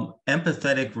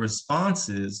empathetic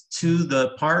responses to the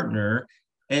partner.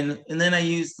 And then I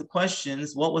use the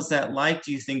questions, what was that like,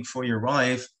 do you think, for your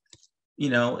wife,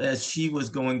 as she was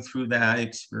going through that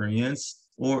experience?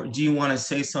 Or do you want to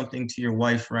say something to your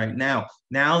wife right now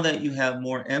that you have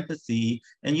more empathy?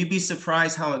 And you'd be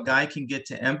surprised how a guy can get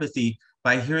to empathy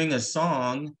by hearing a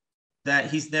song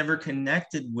that he's never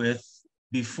connected with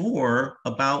before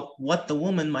about what the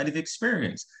woman might have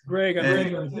experienced. Greg,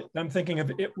 I'm thinking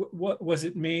of it. What was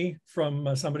it, Me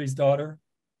from Somebody's Daughter?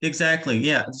 Exactly.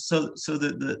 Yeah. So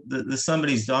the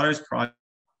Somebody's Daughter's project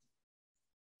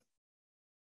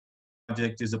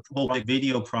is a whole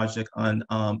video project on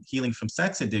healing from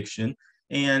sex addiction,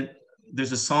 and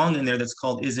there's a song in there that's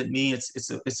called "Is It Me?"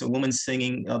 It's a woman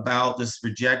singing about this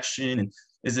rejection, and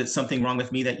is it something wrong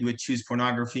with me that you would choose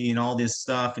pornography and all this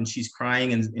stuff, and she's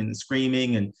crying and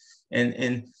screaming,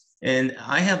 and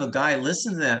I have a guy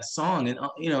listen to that song, and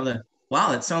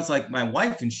wow, it sounds like my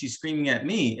wife, and she's screaming at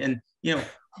me, and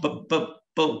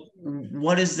but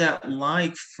what is that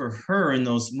like for her in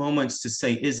those moments to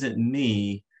say, "Is it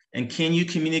me?" And can you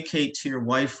communicate to your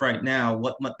wife right now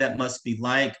what that must be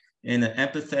like in an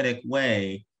empathetic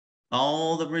way?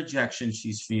 All the rejection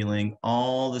she's feeling,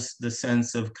 all the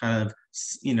sense of kind of,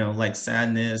 like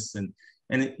sadness, and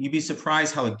you'd be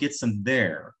surprised how it gets them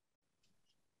there.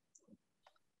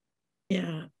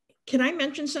 Yeah. Can I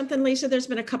mention something, Lisa? There's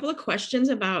been a couple of questions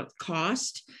about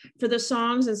cost for the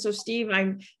songs. And so, Steve,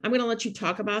 I'm going to let you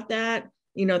talk about that.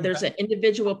 There's an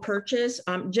individual purchase.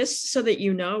 Just so that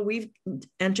we've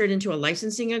entered into a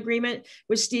licensing agreement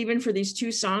with Stephen for these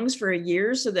 2 songs for a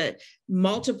year, so that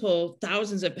multiple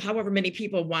thousands of however many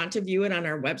people want to view it on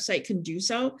our website can do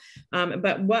so.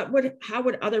 But how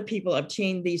would other people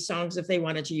obtain these songs if they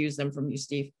wanted to use them from you,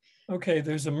 Steve? Okay,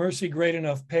 there's a Mercy Great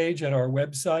Enough page at our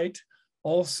website.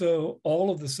 Also,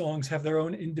 all of the songs have their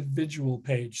own individual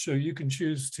page. So you can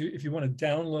choose to, if you want to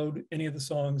download any of the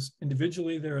songs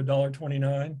individually, they're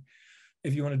 $1.29.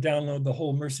 If you want to download the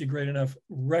whole Mercy Great Enough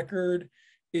record,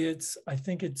 I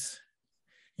think it's,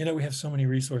 we have so many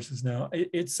resources now.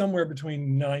 It's somewhere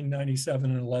between $9.97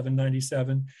 and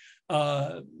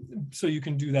 $11.97. So you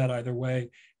can do that either way.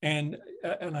 And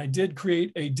I did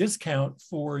create a discount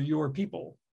for your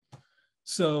people.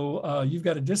 So you've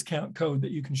got a discount code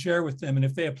that you can share with them. And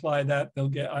if they apply that, they'll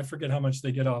get, I forget how much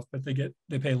they get off, but they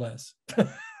pay less.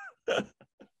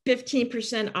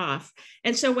 15% off.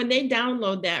 And so when they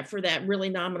download that for that really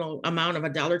nominal amount of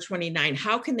 $1.29,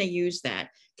 how can they use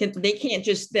that? They can't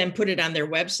just then put it on their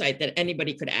website that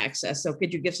anybody could access. So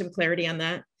could you give some clarity on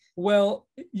that? Well,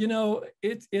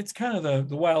 it's kind of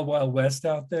the wild, wild west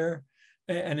out there.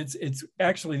 And it's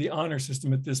actually the honor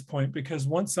system at this point, because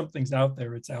once something's out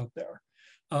there, it's out there.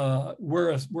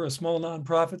 We're a small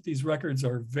nonprofit. These records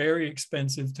are very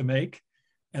expensive to make,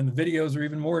 and the videos are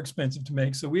even more expensive to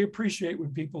make. So we appreciate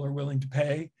when people are willing to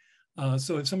pay.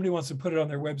 So if somebody wants to put it on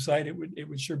their website, it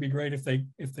would sure be great if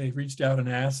they reached out and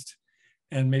asked,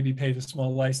 and maybe paid a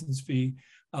small license fee.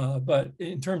 But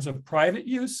in terms of private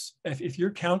use, if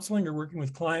you're counseling or working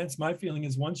with clients, my feeling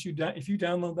is if you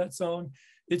download that song,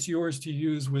 it's yours to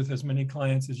use with as many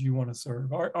clients as you want to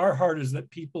serve. Our heart is that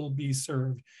people be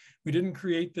served. We didn't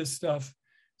create this stuff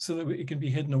so that it can be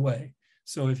hidden away.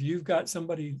 So if you've got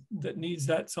somebody that needs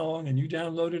that song and you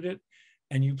downloaded it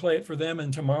and you play it for them,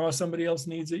 and tomorrow somebody else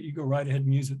needs it, you go right ahead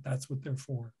and use it. That's what they're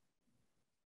for.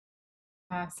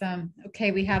 Awesome.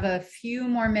 Okay, we have a few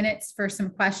more minutes for some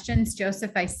questions.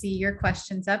 Joseph, I see your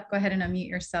questions up. Go ahead and unmute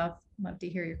yourself. Love to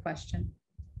hear your question.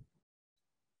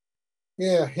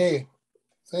 Yeah, hey,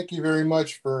 thank you very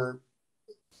much for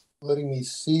letting me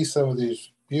see some of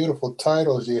these beautiful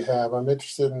titles you have. I'm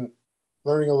interested in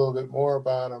learning a little bit more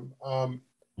about them.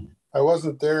 I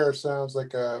wasn't there. Sounds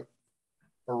like a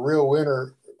real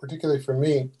winner, particularly for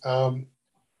me.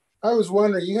 I was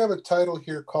wondering, you have a title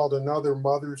here called Another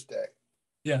Mother's Day.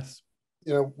 Yes.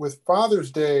 You know, with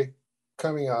Father's Day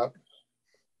coming up,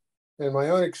 and my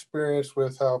own experience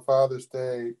with how Father's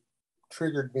Day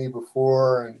triggered me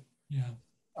before, and yeah,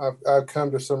 I've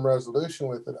come to some resolution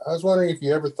with it. I was wondering if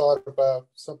you ever thought about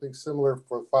something similar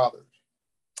for fathers.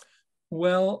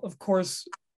 Well, of course,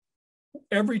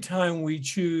 every time we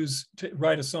choose to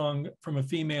write a song from a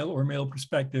female or male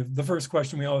perspective, the first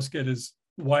question we always get is,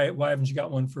 why haven't you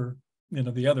got one for, you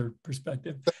know, the other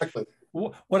perspective? Exactly.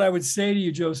 What I would say to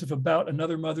you, Joseph, about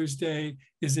Another Mother's Day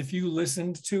is, if you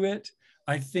listened to it,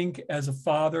 I think as a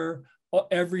father,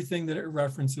 everything that it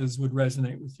references would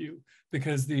resonate with you,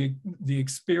 because the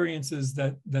experiences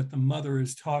that the mother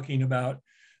is talking about,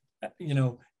 you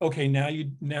know, okay, now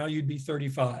you'd be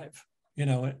 35, you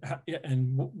know,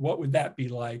 and what would that be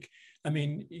like? I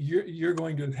mean, you're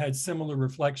going to have had similar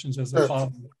reflections as a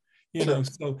father, you know.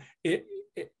 So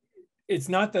it's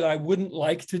not that I wouldn't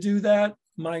like to do that.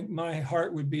 My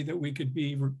heart would be that we could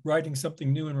be writing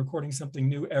something new and recording something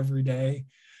new every day.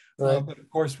 Right. But of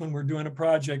course, when we're doing a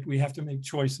project, we have to make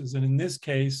choices. And in this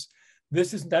case,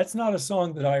 that's not a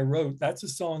song that I wrote. That's a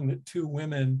song that two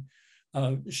women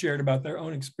shared about their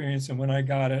own experience. And when I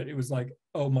got it, it was like,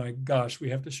 oh my gosh, we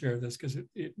have to share this, because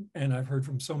and I've heard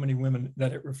from so many women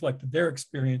that it reflected their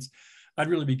experience. I'd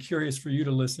really be curious for you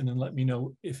to listen and let me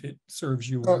know if it serves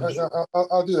you. I'll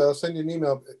do that. I'll send you an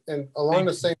email. And along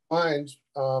the same lines,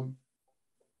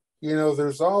 you know,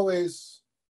 there's always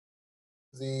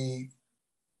the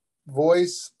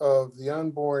voice of the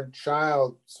unborn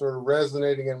child sort of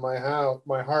resonating in my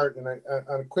heart. And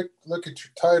on a quick look at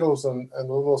your titles and the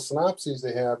little synopses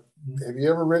they have, have you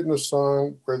ever written a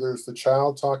song where there's the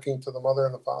child talking to the mother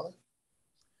and the father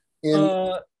in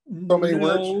so many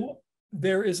words?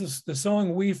 There is the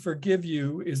song "We Forgive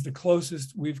You" is the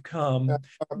closest we've come.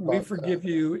 "We Forgive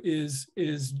You" is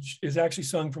actually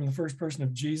sung from the first person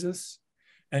of Jesus,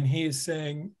 and he is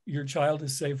saying, "Your child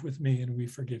is safe with me, and we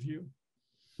forgive you."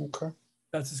 Okay,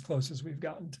 that's as close as we've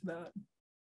gotten to that.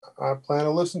 I plan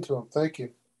to listen to him. Thank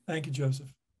you. Thank you,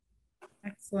 Joseph.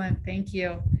 Excellent. Thank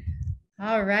you.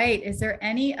 All right. Is there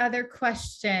any other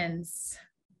questions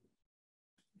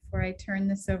before I turn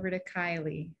this over to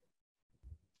Kylie?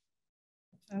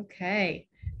 Okay,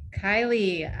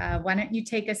 Kylie, why don't you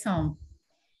take us home?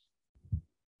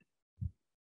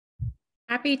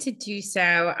 Happy to do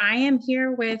so. I am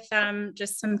here with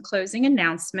just some closing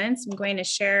announcements. I'm going to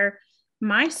share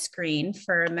my screen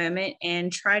for a moment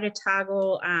and try to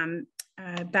toggle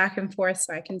back and forth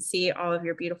so I can see all of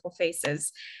your beautiful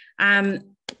faces.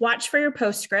 Watch for your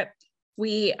postscript.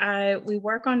 We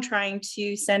work on trying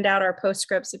to send out our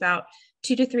postscripts about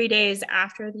 2 to 3 days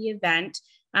after the event.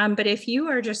 But if you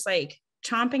are just like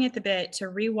chomping at the bit to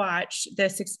rewatch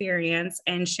this experience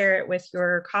and share it with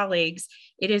your colleagues,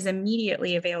 it is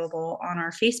immediately available on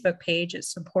our Facebook page at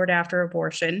Support After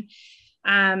Abortion.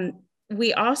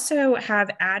 We also have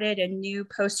added a new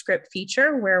postscript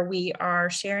feature where we are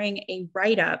sharing a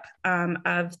write-up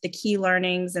of the key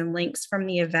learnings and links from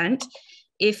the event.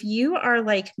 If you are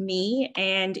like me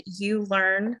and you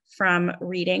learn from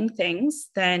reading things,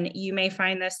 then you may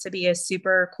find this to be a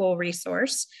super cool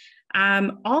resource.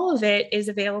 All of it is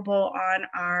available on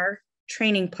our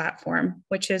training platform,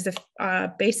 which is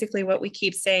basically what we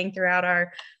keep saying throughout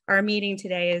our meeting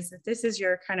today, is that this is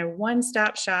your kind of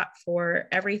one-stop shop for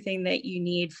everything that you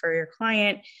need for your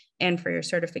client and for your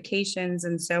certifications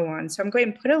and so on. So I'm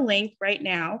going to put a link right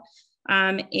now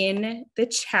in the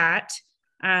chat.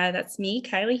 That's me,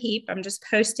 Kylie Heap. I'm just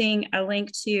posting a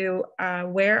link to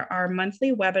where our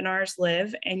monthly webinars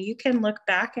live, and you can look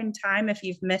back in time if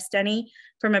you've missed any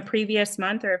from a previous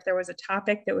month, or if there was a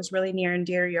topic that was really near and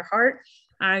dear to your heart,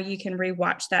 you can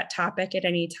rewatch that topic at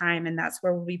any time, and that's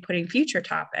where we'll be putting future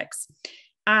topics.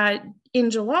 In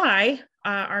July,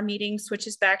 our meeting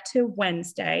switches back to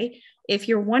Wednesday. If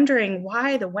you're wondering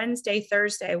why the Wednesday,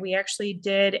 Thursday, we actually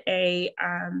did a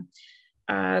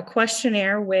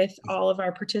questionnaire with all of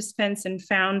our participants and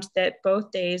found that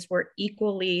both days were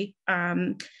equally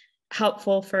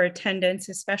helpful for attendance,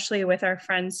 especially with our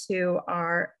friends who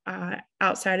are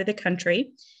outside of the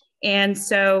country. And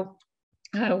so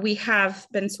we have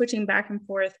been switching back and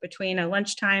forth between a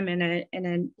lunchtime and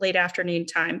a late afternoon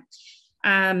time.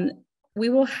 We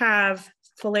will have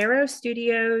Falero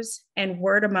Studios and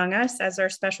Word Among Us as our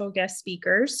special guest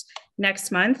speakers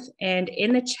next month. And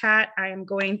in the chat, I am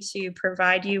going to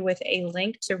provide you with a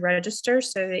link to register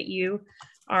so that you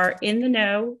are in the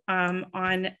know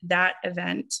on that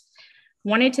event.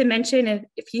 Wanted to mention,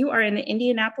 if you are in the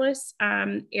Indianapolis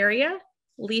area,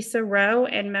 Lisa Rowe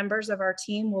and members of our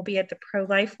team will be at the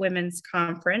Pro-Life Women's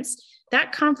Conference.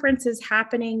 That conference is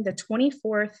happening the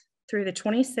 24th through the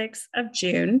 26th of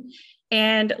June.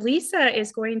 And Lisa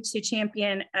is going to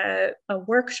champion a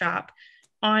workshop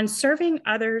on serving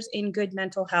others in good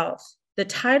mental health. The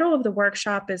title of the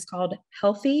workshop is called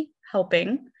Healthy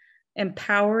Helping,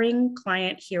 Empowering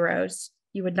Client Heroes.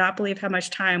 You would not believe how much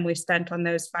time we spent on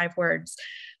those 5 words.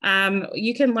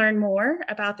 You can learn more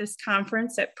about this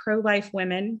conference at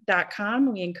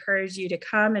prolifewomen.com. We encourage you to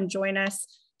come and join us,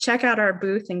 check out our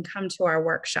booth, and come to our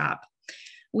workshop.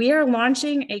 We are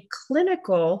launching a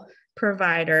clinical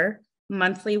provider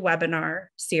monthly webinar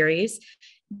series.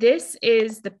 This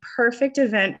is the perfect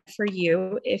event for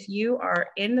you if you are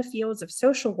in the fields of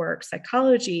social work,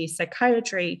 psychology,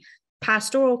 psychiatry,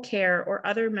 pastoral care, or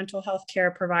other mental health care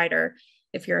provider.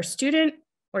 If you're a student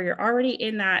or you're already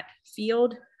in that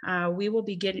field, we will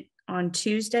begin on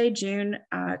Tuesday, June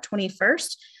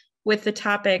 21st with the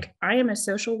topic, I am a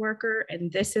social worker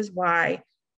and this is why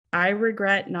I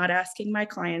regret not asking my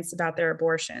clients about their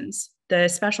abortions. The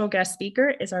special guest speaker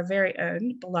is our very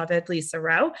own beloved Lisa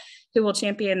Rowe, who will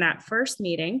champion that first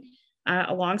meeting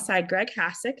alongside Greg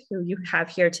Hassick, who you have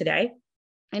here today.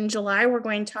 In July, we're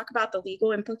going to talk about the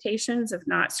legal implications of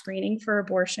not screening for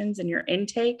abortions in your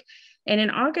intake. And in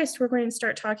August, we're going to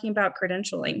start talking about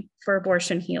credentialing for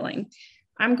abortion healing.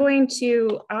 I'm going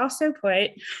to also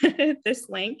put this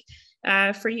link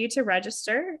for you to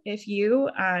register if you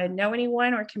know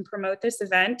anyone or can promote this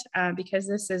event, because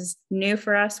this is new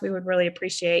for us. We would really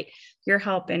appreciate your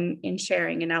help in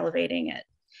sharing and elevating it.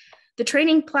 The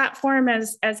training platform,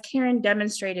 as Karen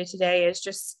demonstrated today, is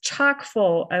just chock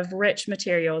full of rich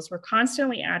materials. We're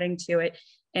constantly adding to it.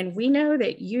 And we know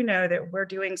that you know that we're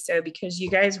doing so because you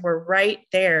guys were right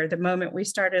there the moment we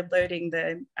started loading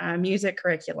the music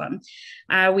curriculum.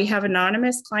 We have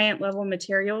anonymous client level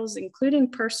materials,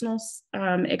 including personal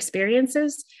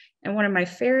experiences. And one of my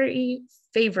very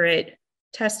favorite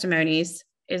testimonies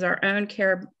is our own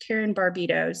Karen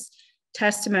Barbito's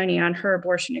testimony on her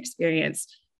abortion experience.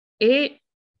 It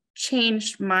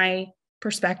changed my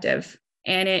perspective.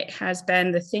 And it has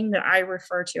been the thing that I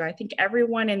refer to. I think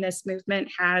everyone in this movement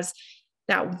has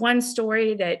that one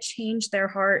story that changed their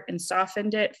heart and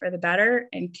softened it for the better.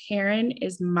 And Karen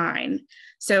is mine.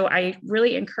 So I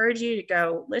really encourage you to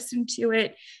go listen to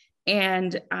it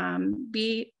and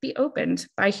be opened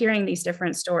by hearing these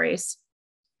different stories.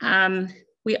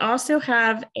 We also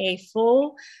have a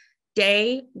full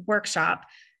day workshop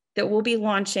that we'll be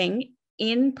launching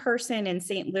in person in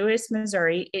St. Louis,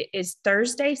 Missouri. It is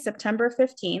Thursday, September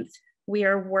 15th. We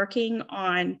are working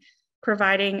on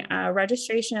providing a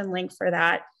registration link for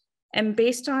that. And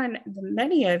based on the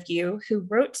many of you who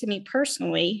wrote to me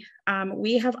personally,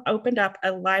 we have opened up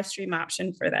a live stream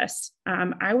option for this.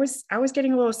 I was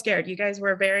getting a little scared. You guys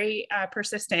were very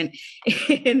persistent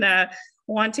in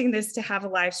wanting this to have a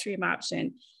live stream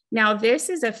option. Now, this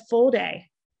is a full day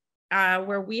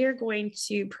where we are going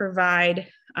to provide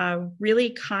a really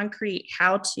concrete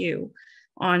how-to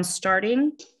on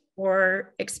starting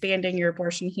or expanding your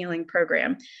abortion healing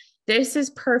program. This is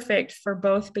perfect for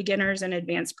both beginners and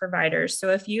advanced providers. So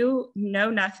if you know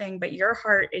nothing, but your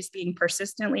heart is being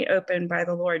persistently opened by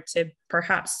the Lord to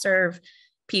perhaps serve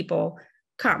people,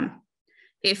 come.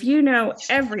 If you know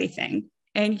everything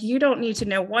and you don't need to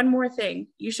know one more thing,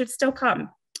 you should still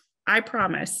come. I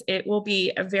promise it will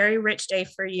be a very rich day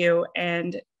for you,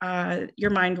 and your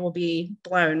mind will be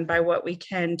blown by what we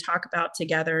can talk about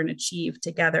together and achieve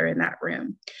together in that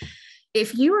room.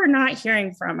 If you are not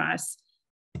hearing from us,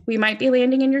 we might be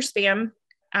landing in your spam.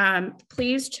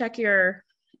 Please check your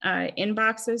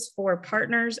inboxes for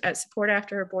partners at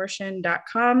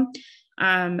supportafterabortion.com.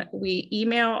 We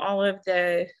email all of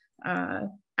the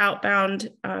outbound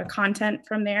content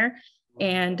from there,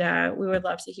 and we would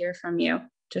love to hear from you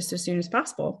just as soon as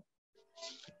possible.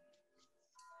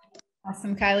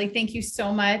 Awesome, Kylie. Thank you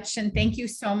so much. And thank you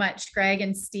so much, Greg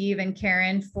and Steve and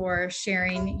Karen, for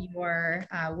sharing your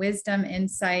wisdom,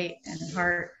 insight, and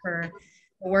heart for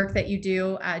the work that you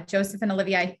do. Joseph and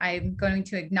Olivia, I'm going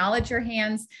to acknowledge your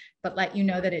hands, but let you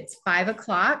know that it's 5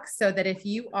 o'clock, so that if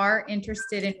you are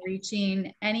interested in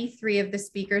reaching any 3 of the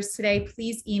speakers today,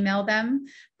 please email them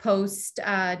post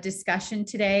discussion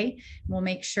today. We'll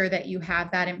make sure that you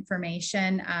have that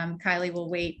information. Kylie will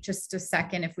wait just a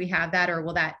second if we have that, or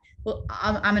will that, well,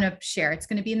 I'm going to share. It's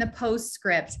going to be in the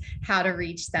postscript how to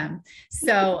reach them.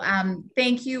 So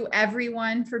thank you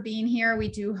everyone for being here. We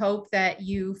do hope that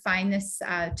you find this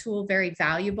tool very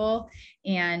valuable,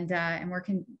 and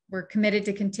we're committed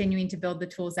to continuing to build the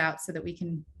tools out so that we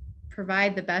can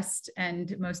provide the best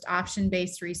and most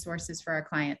option-based resources for our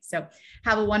clients. So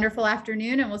have a wonderful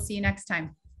afternoon, and we'll see you next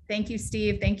time. Thank you,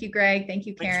 Steve. Thank you, Greg. Thank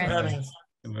you, Karen. Thanks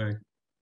for having us. Bye.